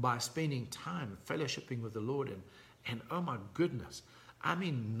by spending time fellowshipping with the Lord. And oh my goodness, I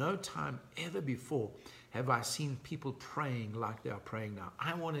mean, no time ever before have I seen people praying like they are praying now.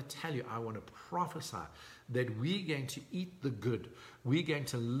 I want to tell you, I want to prophesy that we're going to eat the good. We're going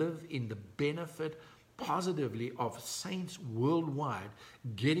to live in the benefit positively of saints worldwide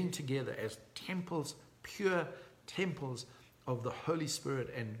getting together as temples, pure temples of the Holy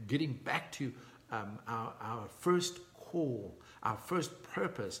Spirit, and getting back to our first call, our first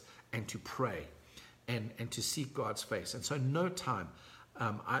purpose, and to pray and to seek God's face. And so no time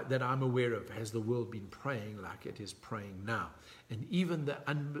that I'm aware of has the world been praying like it is praying now. And even the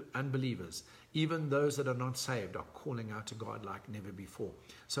unbelievers, even those that are not saved, are calling out to God like never before.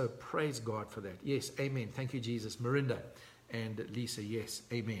 So praise God for that. Yes, amen. Thank you, Jesus. Marinda and Lisa, yes,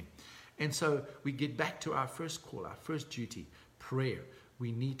 amen. And so we get back to our first call, our first duty, prayer.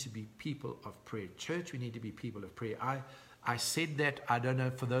 We need to be people of prayer. Church, we need to be people of prayer. I said that, I don't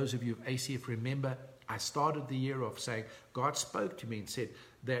know, for those of you of ACF, remember, I started the year off saying, God spoke to me and said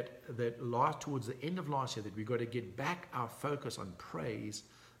that towards the end of last year, that we've got to get back our focus on praise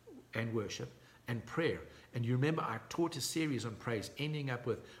and worship and prayer. And you remember I taught a series on praise, ending up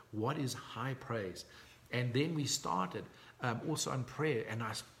with what is high praise. And then we started also on prayer, and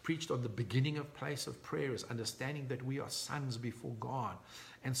I preached on the beginning of place of prayer is understanding that we are sons before God.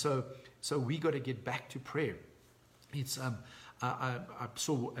 And so we got to get back to prayer. It's I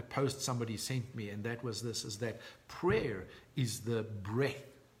saw a post somebody sent me, and that was this, is that prayer is the breath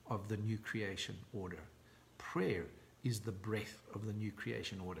of the new creation order. Prayer is the breath of the new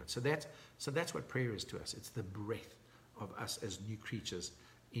creation order. So that's what prayer is to us. It's the breath of us as new creatures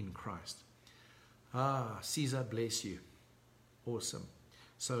in Christ. Caesar, bless you. Awesome.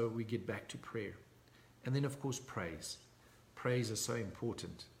 So we get back to prayer. And then, of course, praise. Praise is so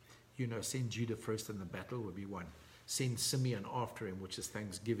important. Send Judah first in the battle will be one. Send Simeon after him, which is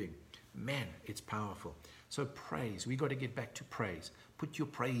thanksgiving. Man, it's powerful. So praise. We got to get back to praise. Put your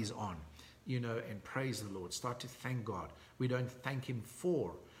praise on, and praise the Lord. Start to thank God. We don't thank him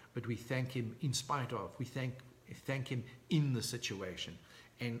for, but we thank him in spite of. We thank him in the situation.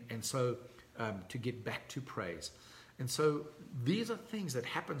 And so to get back to praise. And so these are things that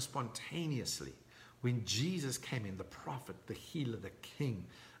happen spontaneously. When Jesus came in, the prophet, the healer, the king,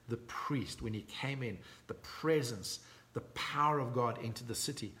 the priest, when he came in, the presence, the power of God into the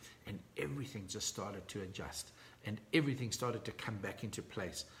city, and everything just started to adjust, and everything started to come back into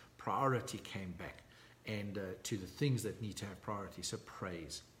place. Priority came back, and to the things that need to have priority. So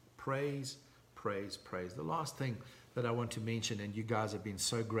praise, praise, praise, praise. The last thing that I want to mention, and you guys have been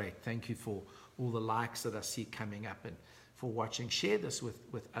so great. Thank you for all the likes that I see coming up and for watching. Share this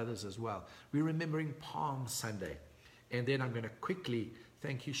with others as well. We're remembering Palm Sunday. And then I'm going to quickly,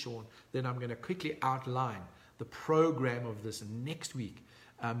 thank you, Sean, then I'm going to quickly outline the program of this next week,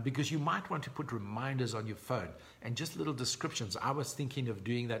 because you might want to put reminders on your phone and just little descriptions. I was thinking of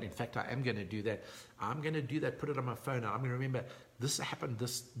doing that. In fact, I am going to do that. I'm going to do that, put it on my phone, and I'm going to remember this happened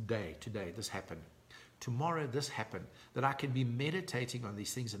this day, today, this happened. Tomorrow this happened, that I can be meditating on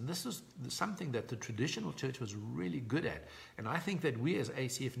these things. And this is something that the traditional church was really good at. And I think that we as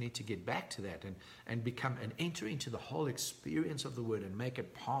ACF need to get back to that and become and enter into the whole experience of the word and make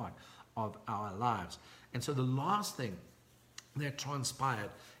it part of our lives. And so the last thing that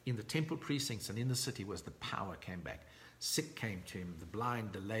transpired in the temple precincts and in the city was the power came back. Sick came to him, the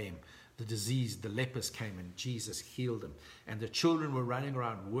blind, the lame, the diseased, the lepers came, and Jesus healed them. And the children were running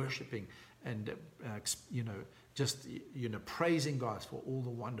around worshiping and praising God for all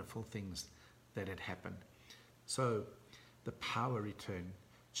the wonderful things that had happened. So the power returned.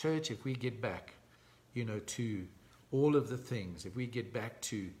 Church, if we get back, to all of the things, if we get back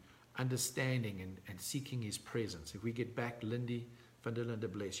to understanding and seeking his presence, if we get back, Lindy,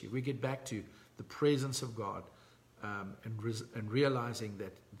 Vandelinda, bless you, if we get back to the presence of God, and realizing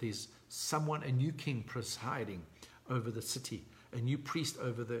that there's a new king presiding over the city, a new priest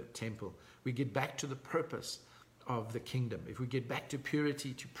over the temple. We get back to the purpose of the kingdom. If we get back to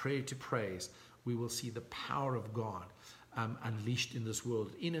purity, to prayer, to praise, we will see the power of God unleashed in this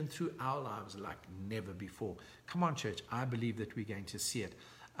world, in and through our lives like never before. Come on, church. I believe that we're going to see it.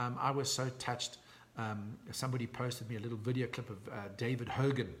 I was so touched. Somebody posted me a little video clip of David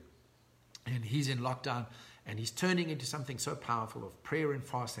Hogan, and he's in lockdown, and he's turning into something so powerful of prayer and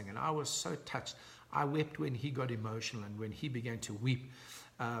fasting. And I was so touched. I wept when he got emotional and when he began to weep,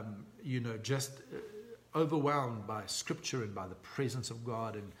 just overwhelmed by scripture and by the presence of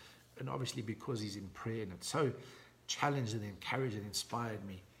God. And obviously because he's in prayer, and it's so challenged and encouraged and inspired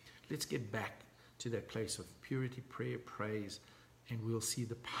me. Let's get back to that place of purity, prayer, praise, and we'll see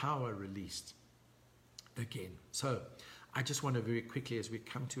the power released again. So I just want to very quickly, as we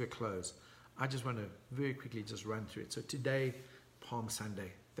come to a close, I just want to very quickly just run through it. So today, Palm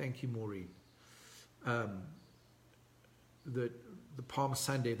Sunday. Thank you, Maureen. The Palm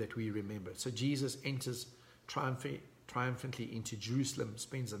Sunday that we remember. So Jesus enters triumphantly into Jerusalem,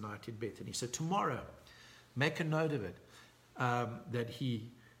 spends the night in Bethany. So tomorrow, make a note of it, that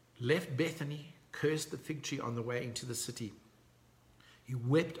he left Bethany, cursed the fig tree on the way into the city. He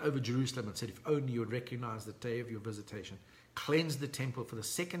wept over Jerusalem and said, if only you would recognize the day of your visitation. Cleansed the temple for the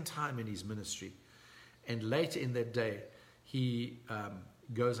second time in his ministry. And later in that day, he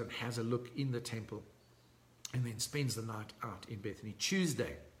goes and has a look in the temple and then spends the night out in Bethany.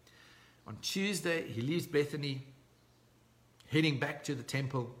 On Tuesday, he leaves Bethany, heading back to the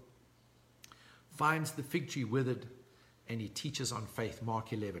temple, finds the fig tree withered, and he teaches on faith,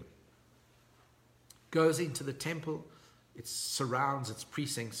 Mark 11. Goes into the temple, it surrounds its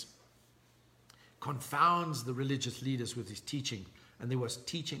precincts, confounds the religious leaders with his teaching, and there was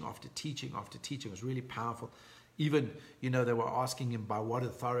teaching after teaching after teaching. It was really powerful. Even, they were asking him by what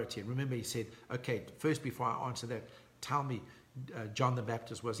authority. And remember, he said, okay, first before I answer that, tell me, John the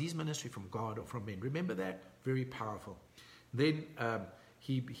Baptist, was his ministry from God or from men? Remember that? Very powerful. Then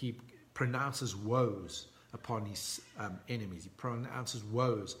he pronounces woes upon his enemies. He pronounces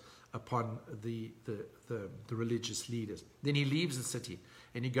woes upon the religious leaders. Then he leaves the city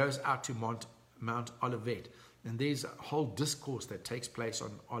and he goes out to Mount Olivet. And there's a whole discourse that takes place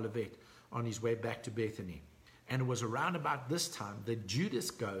on Olivet on his way back to Bethany. And it was around about this time that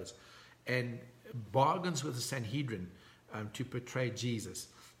Judas goes and bargains with the Sanhedrin to betray Jesus.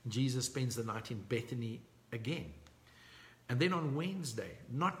 Jesus spends the night in Bethany again. And then on Wednesday,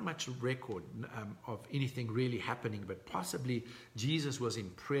 not much record of anything really happening, but possibly Jesus was in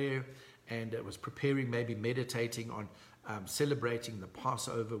prayer and was preparing, maybe meditating on celebrating the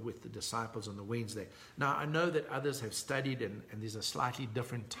Passover with the disciples on the Wednesday. Now, I know that others have studied and there's a slightly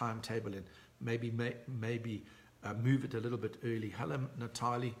different timetable, and maybe move it a little bit early. Hello,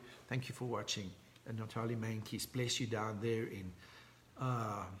 Natalie. Thank you for watching. And Natalie Mankis, bless you down there in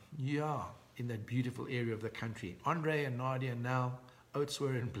that beautiful area of the country. Andre and Nadia now,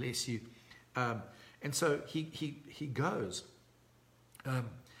 Oatswer, and bless you. And so he goes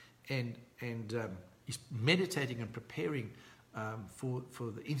and he's meditating and preparing for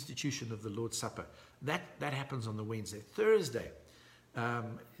the institution of the Lord's Supper. That happens on the Wednesday. Thursday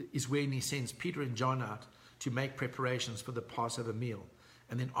is when he sends Peter and John out to make preparations for the Passover meal.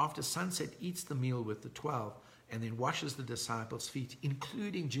 And then after sunset, eats the meal with the 12 and then washes the disciples' feet,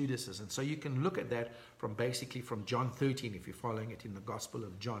 including Judas's. And so you can look at that from John 13, if you're following it in the Gospel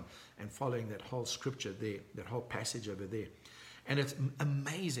of John and following that whole scripture there, that whole passage over there. And it's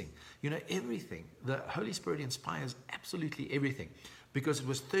amazing. Everything. The Holy Spirit inspires absolutely everything. Because it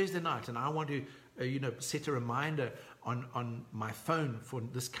was Thursday night, and I want to, set a reminder on my phone for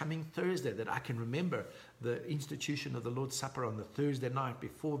this coming Thursday that I can remember the institution of the Lord's Supper on the Thursday night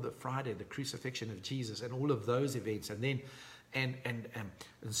before the Friday, the crucifixion of Jesus, and all of those events. And then, and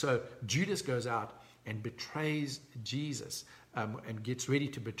so Judas goes out and betrays Jesus, and gets ready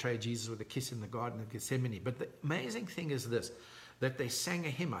to betray Jesus with a kiss in the Garden of Gethsemane. But the amazing thing is this, that they sang a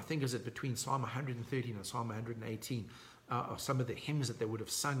hymn. I think is it between Psalm 113 and Psalm 118, or some of the hymns that they would have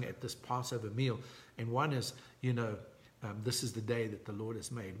sung at this Passover meal. And one is, this is the day that the Lord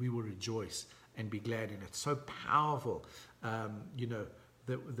has made. We will rejoice and be glad in it. So powerful, that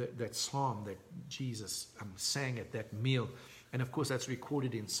psalm that Jesus sang at that meal. And of course, that's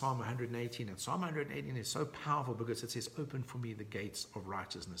recorded in Psalm 118. And Psalm 118 is so powerful because it says, open for me the gates of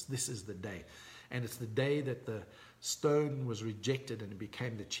righteousness. This is the day. And it's the day that the stone was rejected and it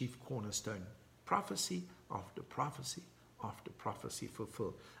became the chief cornerstone. Prophecy after prophecy after prophecy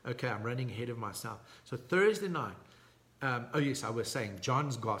fulfilled. Okay, I'm running ahead of myself. So Thursday night, I was saying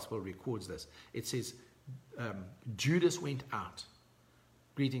John's gospel records this. It says Judas went out,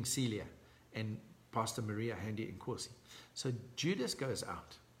 greeting Celia and Pastor Maria Handy and Corsi. So Judas goes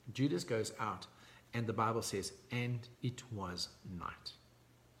out. And the Bible says, and it was night.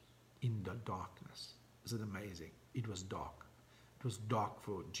 In the darkness. Isn't it amazing? It was dark. It was dark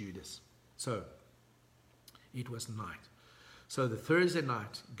for Judas. So it was night. So the Thursday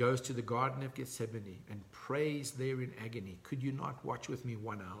night goes to the Garden of Gethsemane and prays there in agony. Could you not watch with me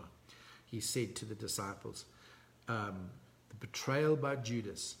 1 hour? He said to the disciples, the betrayal by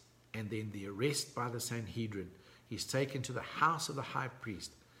Judas and then the arrest by the Sanhedrin. He's taken to the house of the high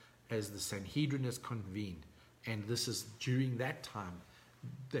priest as the Sanhedrin is convened. And this is during that time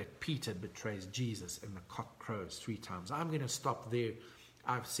that Peter betrays Jesus and the cock crows 3 times. I'm going to stop there.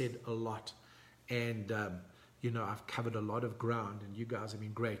 I've said a lot. And, I've covered a lot of ground. And you guys have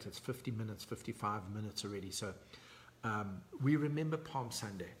been great. It's 50 minutes, 55 minutes already. So we remember Palm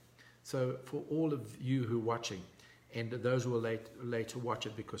Sunday. So for all of you who are watching, and those who will later watch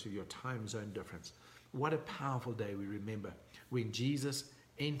it because of your time zone difference, what a powerful day we remember when Jesus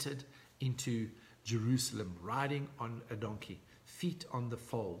entered into Jerusalem riding on a donkey, feet on the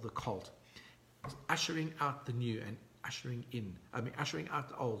foal, the colt, ushering out the new and ushering out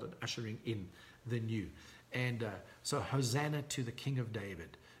the old and ushering in the new. And so Hosanna to the King of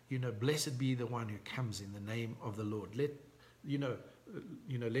David. Blessed be the one who comes in the name of the Lord. Let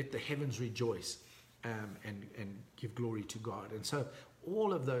the heavens rejoice and give glory to God. And so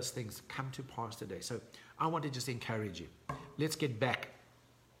all of those things come to pass today. So I want to just encourage you. Let's get back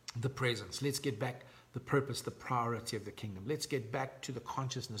the presence. Let's get back the purpose, the priority of the kingdom. Let's get back to the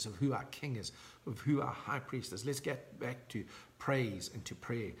consciousness of who our King is, of who our high priest is. Let's get back to praise and to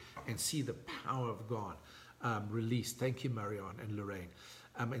prayer and see the power of God released. Thank you, Marianne and Lorraine.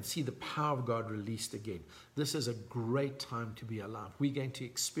 And see the power of God released again. This is a great time to be alive. We're going to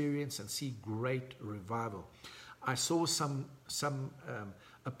experience and see great revival. I saw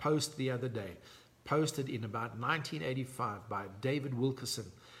a post the other day, posted in about 1985 by David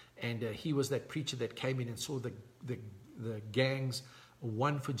Wilkerson. And he was that preacher that came in and saw the gangs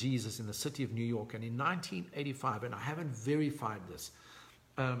one for Jesus in the city of New York. And in 1985, and I haven't verified this,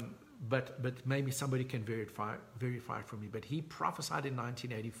 but maybe somebody can verify it for me. But he prophesied in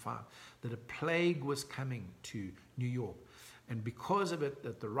 1985 that a plague was coming to New York. And because of it,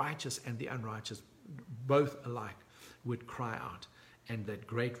 that the righteous and the unrighteous, both alike, would cry out. And that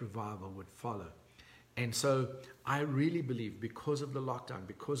great revival would follow. And so I really believe because of the lockdown,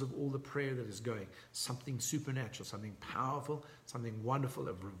 because of all the prayer that is going, something supernatural, something powerful, something wonderful,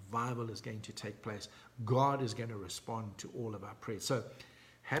 a revival is going to take place. God is going to respond to all of our prayers. So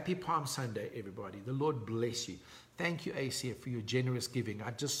happy Palm Sunday, everybody. The Lord bless you. Thank you, ACF, for your generous giving.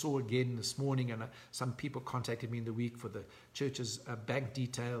 I just saw again this morning, and some people contacted me in the week for the church's bank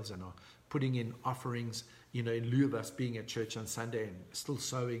details and are putting in offerings, in lieu of us being at church on Sunday and still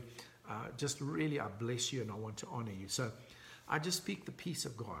sowing. Just really, I bless you and I want to honor you. So I just speak the peace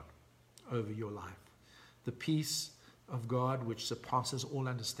of God over your life. The peace of God which surpasses all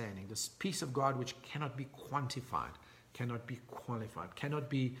understanding. This peace of God which cannot be quantified, cannot be qualified, cannot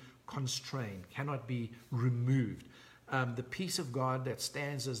be constrained, cannot be removed. The peace of God that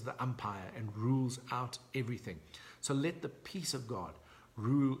stands as the umpire and rules out everything. So let the peace of God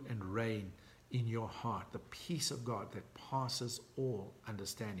rule and reign in your heart, the peace of God that passes all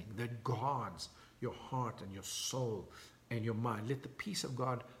understanding, that guards your heart and your soul and your mind. Let the peace of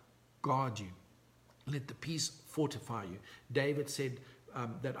God guard you. Let the peace fortify you. David said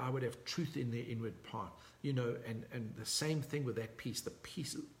that I would have truth in their inward part, and the same thing with that peace. The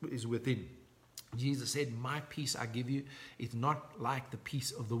peace is within. Jesus said, my peace I give you. It's not like the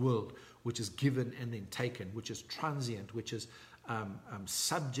peace of the world, which is given and then taken, which is transient, which is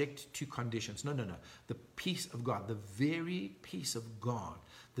subject to conditions. No. The peace of God, the very peace of God,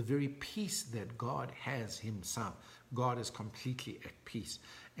 the very peace that God has himself. God is completely at peace.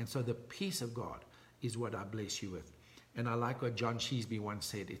 And so the peace of God is what I bless you with. And I like what John Sheesby once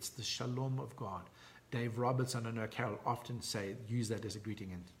said, it's the shalom of God. Dave Robertson and Carol often use that as a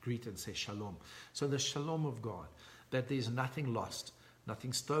greeting and greet and say shalom. So the shalom of God, that there's nothing lost,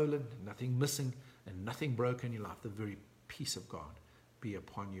 nothing stolen, nothing missing, and nothing broken in your life. The very peace of God be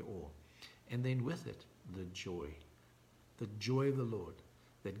upon you all. And then with it, the joy of the Lord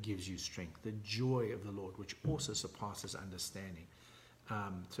that gives you strength, the joy of the Lord, which also surpasses understanding.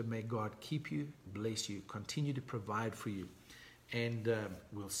 So may God keep you, bless you, continue to provide for you, And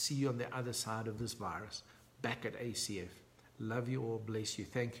we'll see you on the other side of this virus, back at ACF. Love you all. Bless you.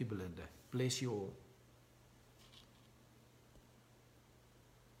 Thank you, Belinda. Bless you all.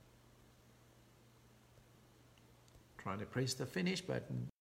 Trying to press the finish button.